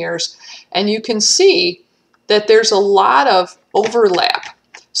 250,000 years, and you can see that there's a lot of overlap.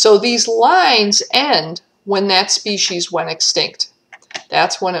 So these lines end when that species went extinct.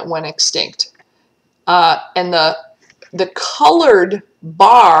 That's when it went extinct. And the colored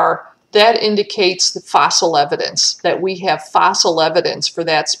bar, that indicates the fossil evidence, that we have fossil evidence for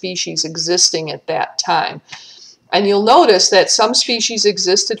that species existing at that time. And you'll notice that some species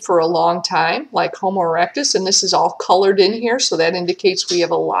existed for a long time, like Homo erectus, and this is all colored in here, so that indicates we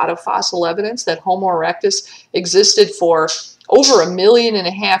have a lot of fossil evidence that Homo erectus existed for over 1.5 million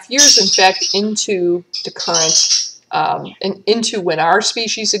years, in fact, into the current, into when our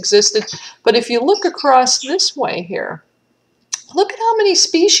species existed. But if you look across this way here, look at how many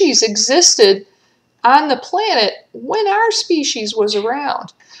species existed on the planet when our species was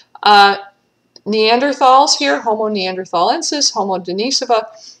around. Neanderthals here, Homo neanderthalensis, Homo denisova,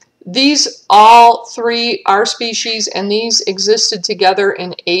 these all three are species, and these existed together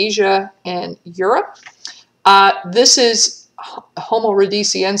in Asia and Europe. This is Homo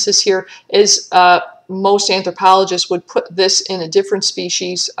rhodesiensis here, is most anthropologists would put this in a different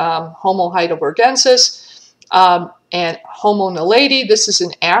species, Homo heidelbergensis. And Homo naledi, this is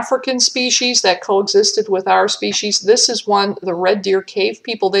an African species that coexisted with our species. This is one, the red deer cave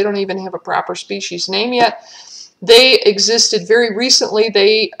people, they don't even have a proper species name yet. They existed very recently,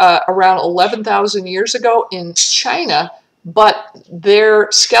 they around 11,000 years ago in China, but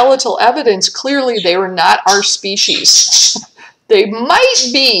their skeletal evidence, clearly they were not our species. They might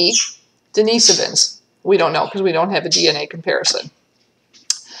be Denisovans. We don't know because we don't have a DNA comparison.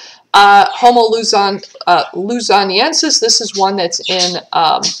 Homo luzoniensis, this is one that's in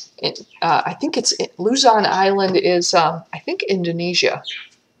I think it's Luzon Island is, I think Indonesia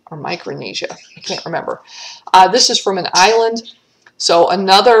or Micronesia, I can't remember. This is from an island, so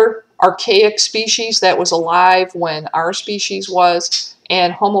another archaic species that was alive when our species was.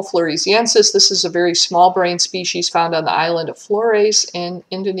 And Homo floresiensis, this is a very small brain species found on the island of Flores in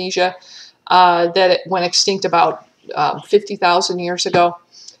Indonesia that it went extinct about 50,000 years ago.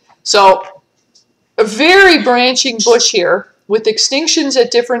 So a very branching bush here with extinctions at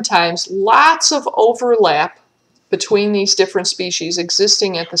different times, lots of overlap between these different species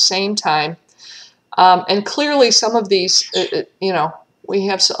existing at the same time. And clearly some of these, you know, we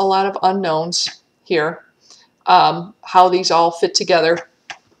have a lot of unknowns here, how these all fit together.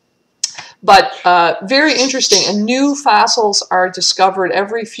 But very interesting, and new fossils are discovered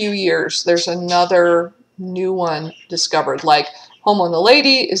every few years. There's another new one discovered, like Homo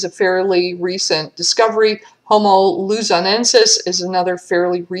naledi is a fairly recent discovery. Homo luzonensis is another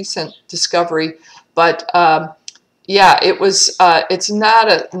fairly recent discovery. But yeah, it's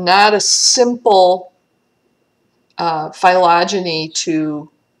not a simple phylogeny to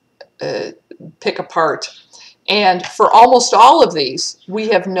pick apart. And for almost all of these, we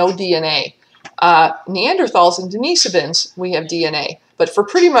have no DNA. Neanderthals and Denisovans, we have DNA. But for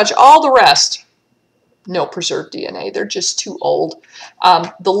pretty much all the rest, no preserved DNA. They're just too old.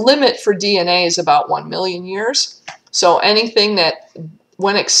 The limit for DNA is about 1 million years. So anything that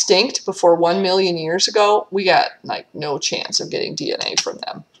went extinct before 1 million years ago, we got like no chance of getting DNA from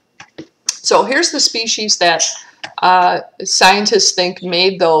them. So here's the species that scientists think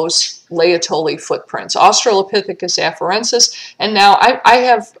made those Laetoli footprints, Australopithecus afarensis. And now I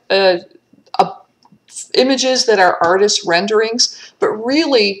have images that are artist renderings, but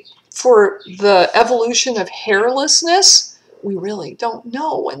really for the evolution of hairlessness, we really don't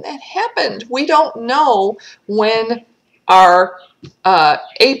know when that happened. We don't know when our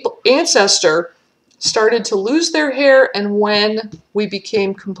ape ancestor started to lose their hair and when we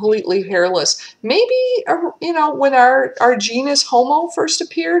became completely hairless. Maybe, you know, when our genus Homo first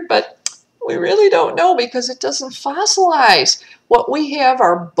appeared, but we really don't know because it doesn't fossilize. What we have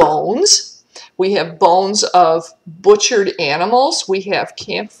are bones. We have bones of butchered animals. We have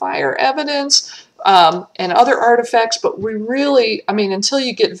campfire evidence and other artifacts, but we really, I mean, until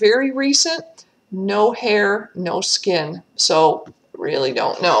you get very recent, no hair, no skin. So really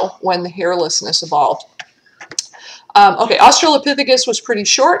don't know when the hairlessness evolved. Okay, Australopithecus was pretty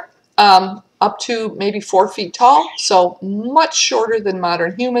short, up to maybe 4 feet tall, so much shorter than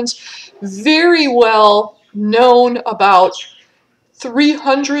modern humans. Very well known about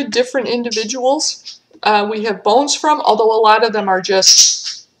 300 different individuals we have bones from, although a lot of them are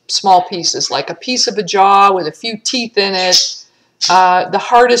just small pieces, like a piece of a jaw with a few teeth in it. The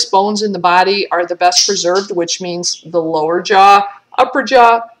hardest bones in the body are the best preserved, which means the lower jaw, upper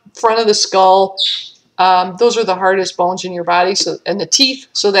jaw, front of the skull. Those are the hardest bones in your body, so, and the teeth,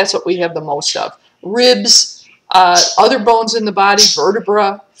 so that's what we have the most of. Ribs, other bones in the body,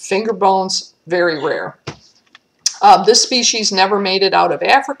 vertebra, finger bones, very rare. This species never made it out of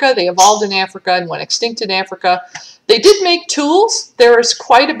Africa. They evolved in Africa and went extinct in Africa. They did make tools. There is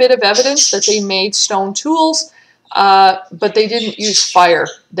quite a bit of evidence that they made stone tools, but they didn't use fire.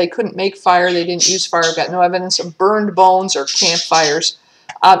 They couldn't make fire. They didn't use fire. Got no evidence of burned bones or campfires.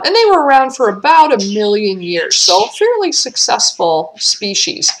 And they were around for about 1 million years, so a fairly successful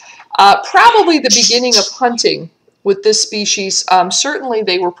species. Probably the beginning of hunting with this species. Certainly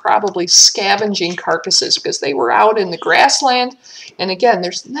they were probably scavenging carcasses because they were out in the grassland. And again,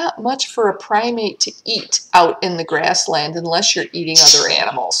 there's not much for a primate to eat out in the grassland unless you're eating other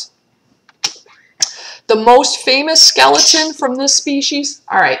animals. The most famous skeleton from this species,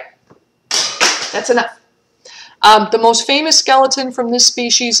 all right, that's enough. The most famous skeleton from this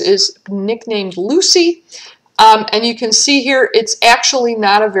species is nicknamed Lucy. And you can see here, it's actually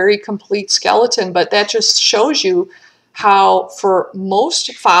not a very complete skeleton, but that just shows you how for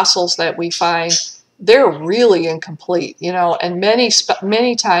most fossils that we find, they're really incomplete, you know, and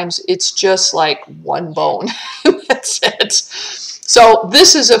many times it's just like one bone. That's it. So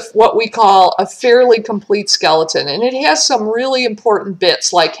this is what we call a fairly complete skeleton, and it has some really important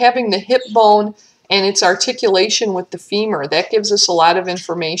bits, like having the hip bone and its articulation with the femur. That gives us a lot of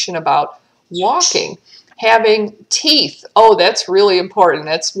information about walking. Having teeth, oh, that's really important.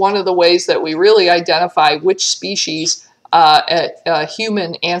 That's one of the ways that we really identify which species a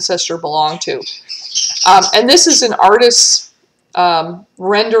human ancestor belonged to. And this is an artist's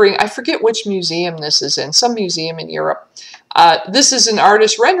rendering. I forget which museum this is in, some museum in Europe. This is an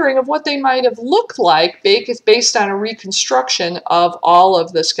artist's rendering of what they might have looked like based on a reconstruction of all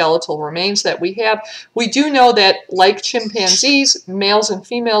of the skeletal remains that we have. We do know that, like chimpanzees, males and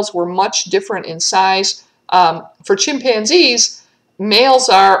females were much different in size. For chimpanzees, males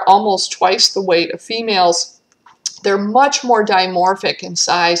are almost twice the weight of females. They're much more dimorphic in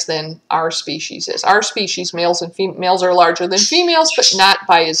size than our species is. Our species, males and females, are larger than females, but not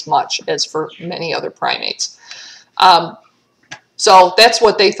by as much as for many other primates. So that's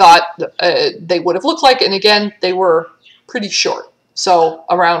what they thought they would have looked like. And again, they were pretty short, so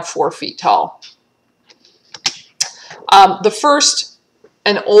around 4 feet tall. The first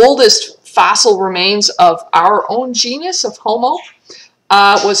and oldest fossil remains of our own genus of Homo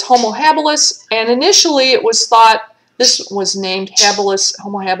was Homo habilis, and initially it was thought, this was named habilis,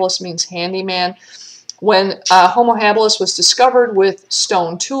 Homo habilis means handyman. When Homo habilis was discovered with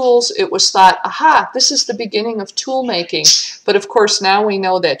stone tools, it was thought, aha, this is the beginning of tool making. But of course now we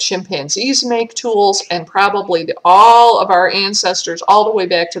know that chimpanzees make tools, and probably all of our ancestors, all the way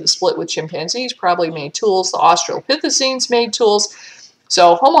back to the split with chimpanzees, probably made tools. The Australopithecines made tools.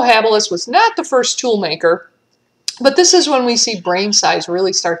 So Homo habilis was not the first tool maker, but this is when we see brain size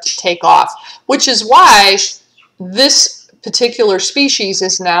really start to take off, which is why this particular species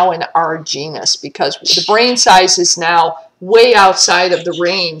is now in our genus, because the brain size is now way outside of the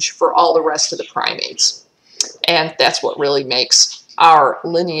range for all the rest of the primates. And that's what really makes our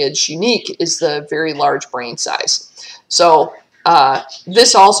lineage unique, is the very large brain size. So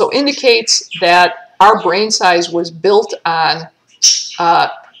this also indicates that our brain size was built on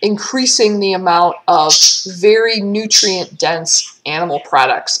increasing the amount of very nutrient-dense animal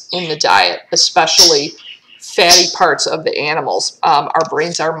products in the diet, especially fatty parts of the animals. Our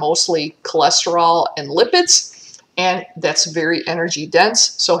brains are mostly cholesterol and lipids, and that's very energy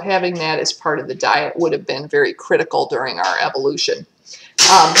dense. So having that as part of the diet would have been very critical during our evolution.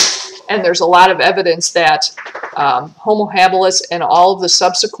 And there's a lot of evidence that Homo habilis and all of the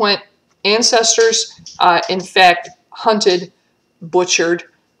subsequent ancestors, in fact, hunted, butchered,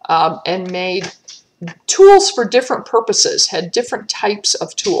 and made tools for different purposes, had different types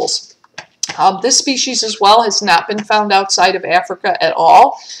of tools. This species as well has not been found outside of Africa at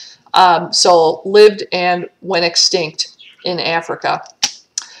all, so lived and went extinct in Africa.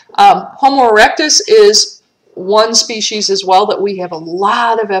 Homo erectus is one species as well that we have a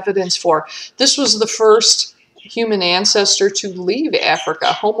lot of evidence for. This was the first human ancestor to leave Africa.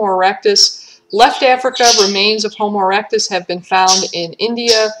 Homo erectus left Africa. Remains of Homo erectus have been found in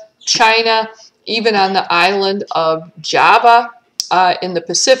India, China, even on the island of Java in the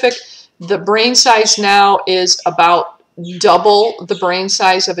Pacific. The brain size now is about double the brain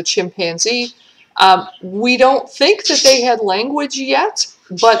size of a chimpanzee. We don't think that they had language yet,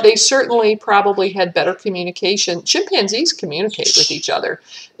 but they certainly probably had better communication. Chimpanzees communicate with each other.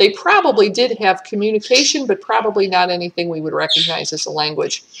 They probably did have communication, but probably not anything we would recognize as a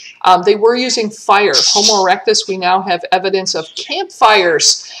language. They were using fire. Homo erectus, we now have evidence of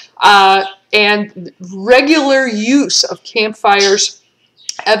campfires and regular use of campfires.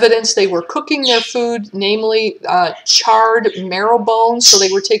 Evidence they were cooking their food, namely charred marrow bones. So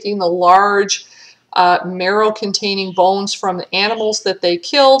they were taking the large marrow-containing bones from the animals that they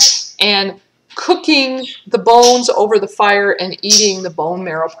killed and cooking the bones over the fire and eating the bone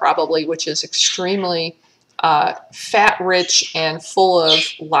marrow probably, which is extremely fat-rich and full of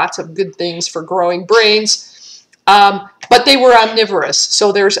lots of good things for growing brains. But they were omnivorous,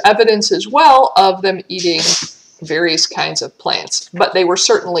 so there's evidence as well of them eating various kinds of plants, but they were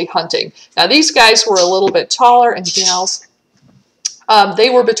certainly hunting. Now these guys were a little bit taller, and gals,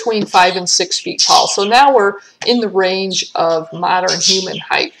 they were between 5 and 6 feet tall. So now we're in the range of modern human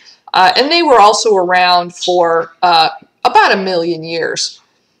height. And they were also around for about 1 million years.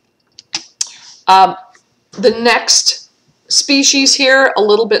 The next species here, a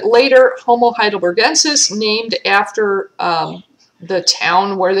little bit later, Homo heidelbergensis, named after the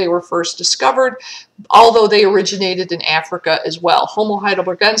town where they were first discovered, although they originated in Africa as well. Homo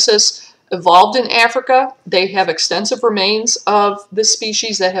heidelbergensis evolved in Africa. They have extensive remains of this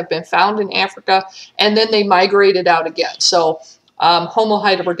species that have been found in Africa, and then they migrated out again. So Homo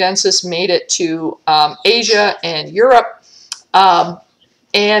heidelbergensis made it to Asia and Europe,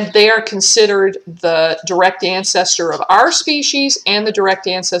 and they are considered the direct ancestor of our species and the direct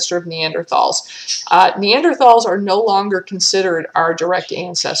ancestor of Neanderthals. Neanderthals are no longer considered our direct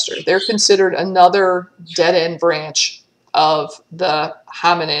ancestor. They're considered another dead-end branch of the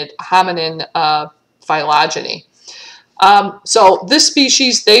hominin phylogeny. So this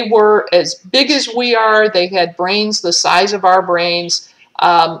species, they were as big as we are. They had brains the size of our brains.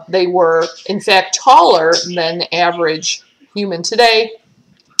 They were, in fact, taller than the average human today.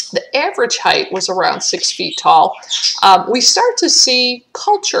 The average height was around 6 feet tall. We start to see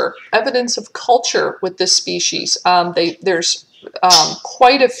culture, evidence of culture with this species. There's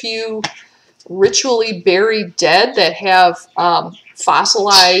quite a few ritually buried dead that have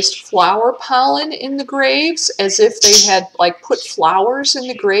fossilized flower pollen in the graves, as if they had like put flowers in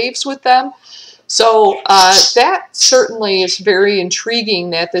the graves with them. So that certainly is very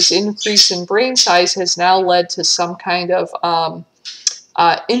intriguing, that this increase in brain size has now led to some kind of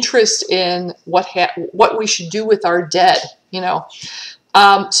interest in what we should do with our dead, you know.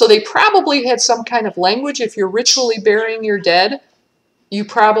 So they probably had some kind of language. If you're ritually burying your dead, you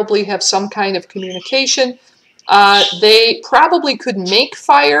probably have some kind of communication. They probably could make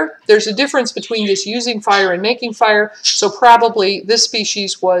fire. There's a difference between just using fire and making fire. So probably this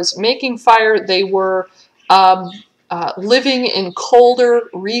species was making fire. They were living in colder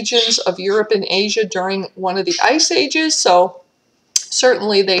regions of Europe and Asia during one of the ice ages. So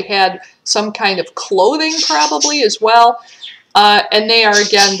certainly they had some kind of clothing probably as well. And they are,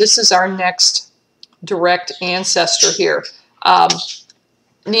 again, this is our next direct ancestor here.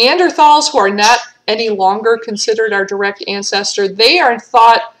 Neanderthals, who are not any longer considered our direct ancestor, they are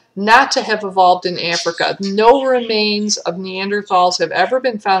thought not to have evolved in Africa. No remains of Neanderthals have ever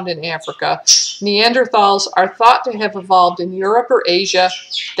been found in Africa. Neanderthals are thought to have evolved in Europe or Asia.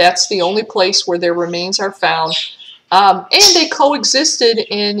 That's the only place where their remains are found. And they coexisted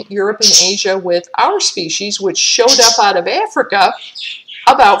in Europe and Asia with our species, which showed up out of Africa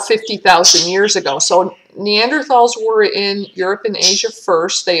about 50,000 years ago. So Neanderthals were in Europe and Asia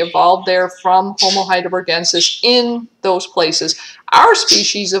first. They evolved there from Homo heidelbergensis in those places. Our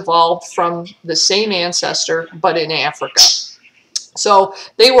species evolved from the same ancestor, but in Africa. So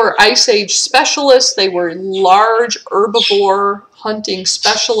they were Ice Age specialists. They were large herbivore hunting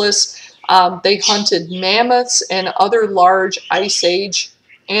specialists. They hunted mammoths and other large Ice Age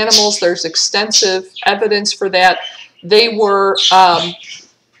animals. There's extensive evidence for that. They were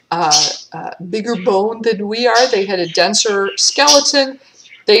bigger boned than we are. They had a denser skeleton.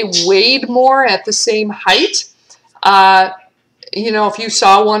 They weighed more at the same height. You know, if you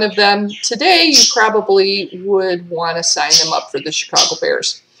saw one of them today, you probably would want to sign them up for the Chicago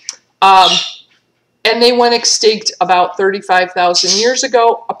Bears. And they went extinct about 35,000 years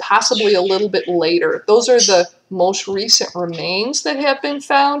ago, possibly a little bit later. Those are the most recent remains that have been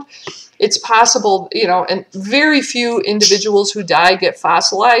found. It's possible, you know, and very few individuals who die get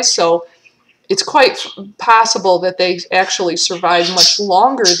fossilized, so it's quite possible that they actually survive much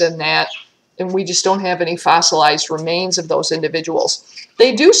longer than that, and we just don't have any fossilized remains of those individuals.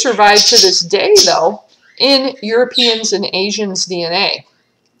 They do survive to this day, though, in Europeans and Asians' DNA.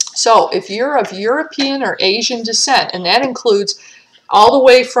 So if you're of European or Asian descent, and that includes all the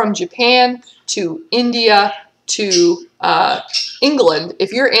way from Japan to India to England,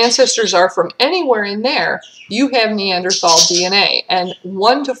 if your ancestors are from anywhere in there, you have Neanderthal DNA. And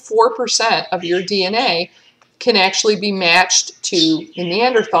 1 to 4% of your DNA can actually be matched to the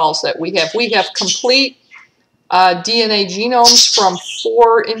Neanderthals that we have. We have complete DNA genomes from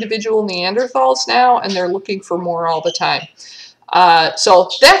 4 individual Neanderthals now, and they're looking for more all the time. So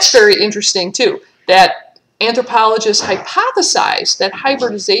that's very interesting too, that anthropologists hypothesized that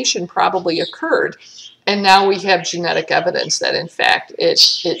hybridization probably occurred, and now we have genetic evidence that in fact it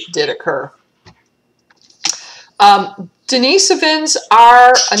did occur. Denisovans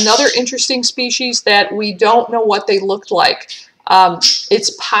are another interesting species that we don't know what they looked like.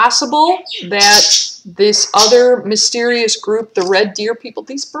 It's possible that this other mysterious group, the red deer people,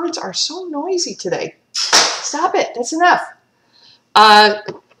 these birds are so noisy today. Stop it, that's enough.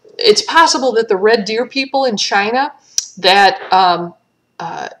 It's possible that the red deer people in China, that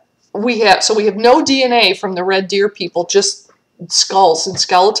we have no DNA from the red deer people, just skulls and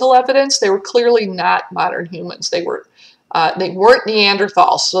skeletal evidence. They were clearly not modern humans. They weren't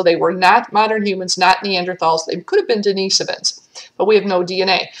Neanderthals, so they were not modern humans, not Neanderthals. They could have been Denisovans, but we have no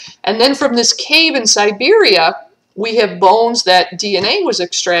DNA. And then from this cave in Siberia, we have bones that DNA was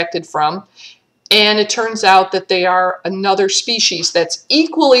extracted from. And it turns out that they are another species that's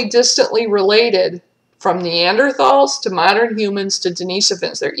equally distantly related from Neanderthals to modern humans to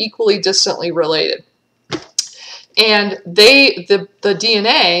Denisovans. They're equally distantly related. And the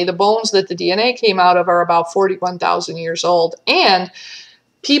DNA, the bones that the DNA came out of are about 41,000 years old. And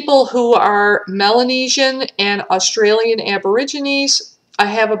people who are Melanesian and Australian Aborigines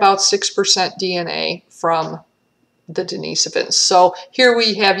have about 6% DNA from the Denisovans. So here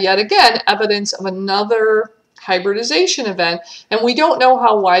we have yet again evidence of another hybridization event, and we don't know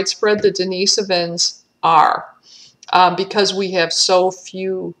how widespread the Denisovans are because we have so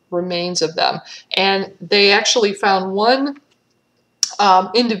few remains of them. And they actually found one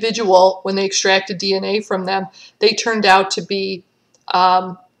individual, when they extracted DNA from them, they turned out to be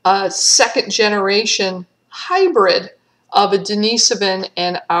a second generation hybrid of a Denisovan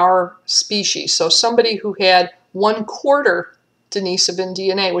and our species. So somebody who had 1/4 Denisovan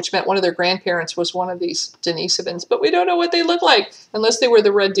DNA, which meant one of their grandparents was one of these Denisovans. But we don't know what they look like unless they were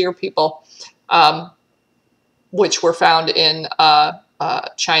the red deer people, which were found in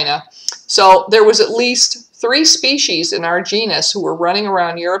China. So there was at least 3 species in our genus who were running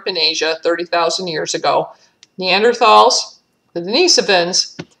around Europe and Asia 30,000 years ago. Neanderthals, the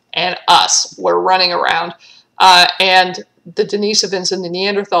Denisovans, and us were running around. And the Denisovans and the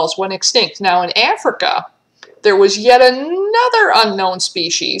Neanderthals went extinct. Now in Africa, there was yet another unknown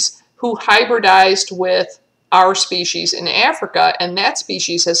species who hybridized with our species in Africa, and that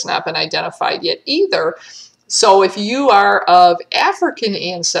species has not been identified yet either. So if you are of African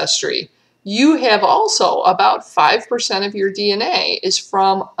ancestry, you have also about 5% of your DNA is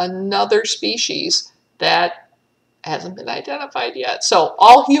from another species that hasn't been identified yet. So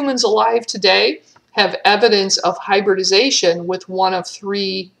all humans alive today have evidence of hybridization with one of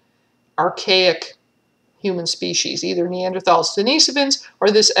 3 archaic human species, either Neanderthals, Denisovans,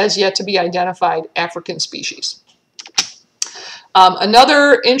 or this as yet to be identified African species.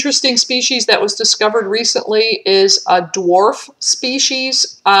 Another interesting species that was discovered recently is a dwarf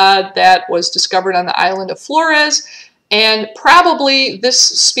species that was discovered on the island of Flores. And probably this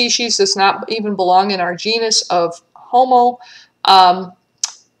species does not even belong in our genus of Homo.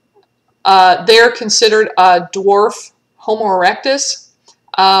 They're considered a dwarf Homo erectus.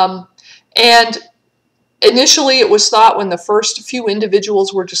 And initially it was thought when the first few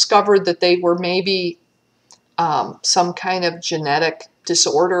individuals were discovered that they were maybe some kind of genetic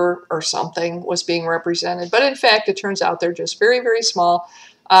disorder or something was being represented. But in fact, it turns out they're just very, very small,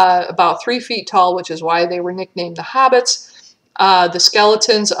 about 3 feet tall, which is why they were nicknamed the hobbits. The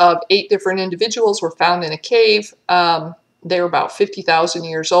skeletons of 8 different individuals were found in a cave. They were about 50,000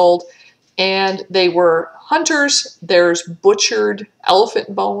 years old, and they were hunters. There's butchered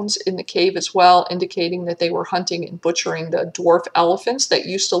elephant bones in the cave as well, indicating that they were hunting and butchering the dwarf elephants that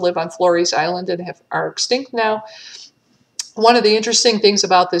used to live on Flores Island and are extinct now. One of the interesting things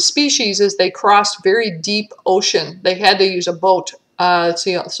about this species is they crossed very deep ocean. They had to use a boat,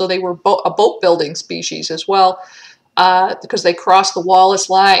 so they were a boat building species as well, because they crossed the Wallace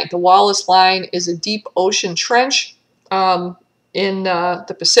Line. The Wallace Line is a deep ocean trench in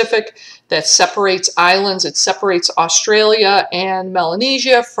the Pacific that separates islands. It separates Australia and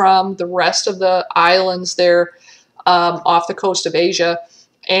Melanesia from the rest of the islands there off the coast of Asia.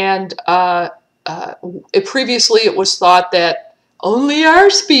 And previously it was thought that only our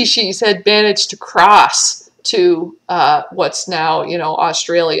species had managed to cross to what's now,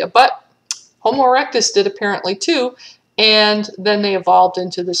 Australia. But Homo erectus did apparently too. And then they evolved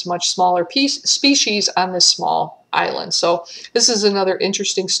into this much smaller species on this small island. So this is another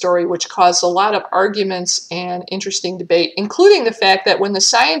interesting story which caused a lot of arguments and interesting debate, including the fact that when the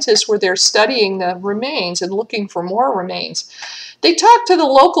scientists were there studying the remains and looking for more remains, they talked to the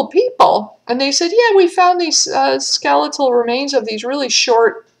local people and they said, yeah, we found these skeletal remains of these really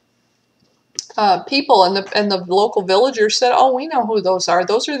short people, and the local villagers said, oh, we know who those are.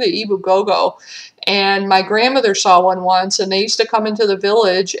 Those are the Ibu Gogo. And my grandmother saw one once, and they used to come into the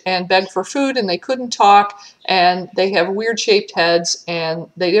village and beg for food, and they couldn't talk, and they have weird-shaped heads,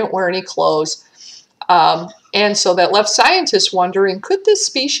 and they didn't wear any clothes. And so that left scientists wondering, could this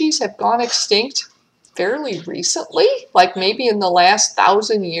species have gone extinct fairly recently, like maybe in the last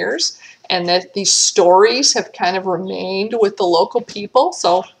 1,000 years, and that these stories have kind of remained with the local people?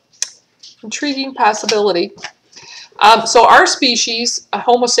 So intriguing possibility. So our species,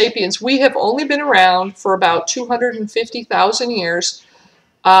 Homo sapiens, we have only been around for about 250,000 years.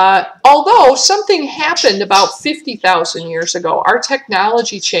 Although something happened about 50,000 years ago. Our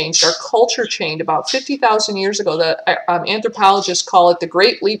technology changed, our culture changed about 50,000 years ago. The anthropologists call it the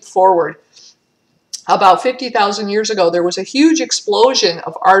Great Leap Forward. About 50,000 years ago, there was a huge explosion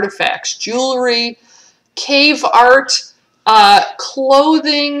of artifacts, jewelry, cave art,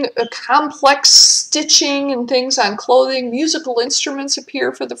 clothing, complex stitching and things on clothing. Musical instruments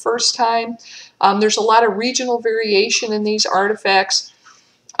appear for the first time. There's a lot of regional variation in these artifacts.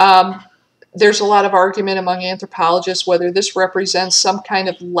 There's a lot of argument among anthropologists whether this represents some kind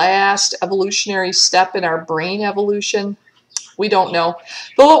of last evolutionary step in our brain evolution. We don't know.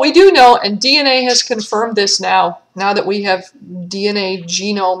 But what we do know, and DNA has confirmed this now that we have DNA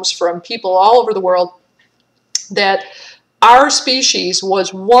genomes from people all over the world, that our species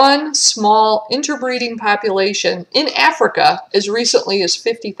was one small interbreeding population in Africa as recently as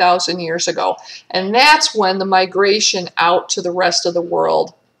 50,000 years ago. And that's when the migration out to the rest of the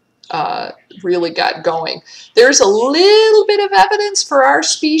world really got going. There's a little bit of evidence for our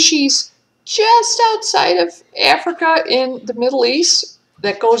species just outside of Africa in the Middle East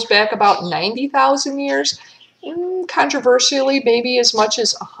that goes back about 90,000 years. Controversially, maybe as much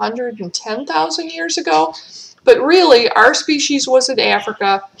as 110,000 years ago. But really, our species was in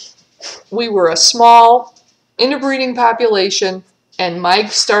Africa. We were a small interbreeding population and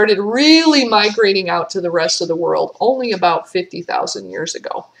started really migrating out to the rest of the world only about 50,000 years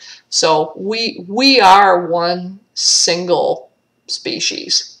ago. So we are one single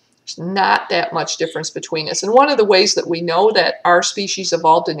species. There's not that much difference between us. And one of the ways that we know that our species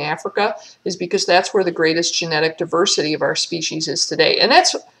evolved in Africa is because that's where the greatest genetic diversity of our species is today. And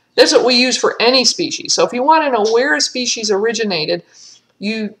that's what we use for any species. So if you want to know where a species originated,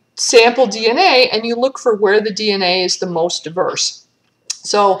 you sample DNA and you look for where the DNA is the most diverse.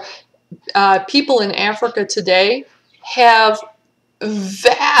 So people in Africa today have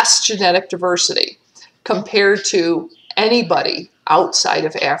vast genetic diversity compared to anybody outside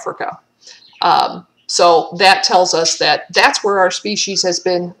of Africa. So that tells us that that's where our species has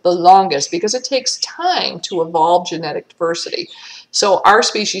been the longest, because it takes time to evolve genetic diversity. So our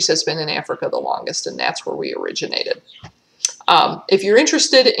species has been in Africa the longest, and that's where we originated. If you're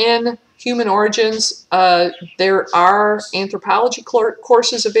interested in human origins, there are anthropology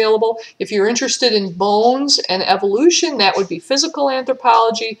courses available. If you're interested in bones and evolution, that would be physical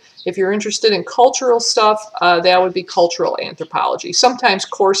anthropology. If you're interested in cultural stuff, that would be cultural anthropology. Sometimes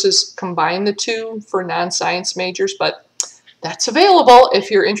courses combine the two for non-science majors, but that's available if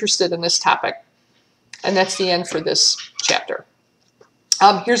you're interested in this topic. And that's the end for this chapter.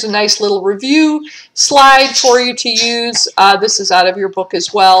 Here's a nice little review slide for you to use. This is out of your book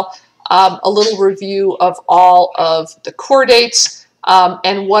as well. A little review of all of the chordates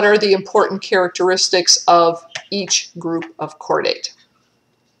and what are the important characteristics of each group of chordate.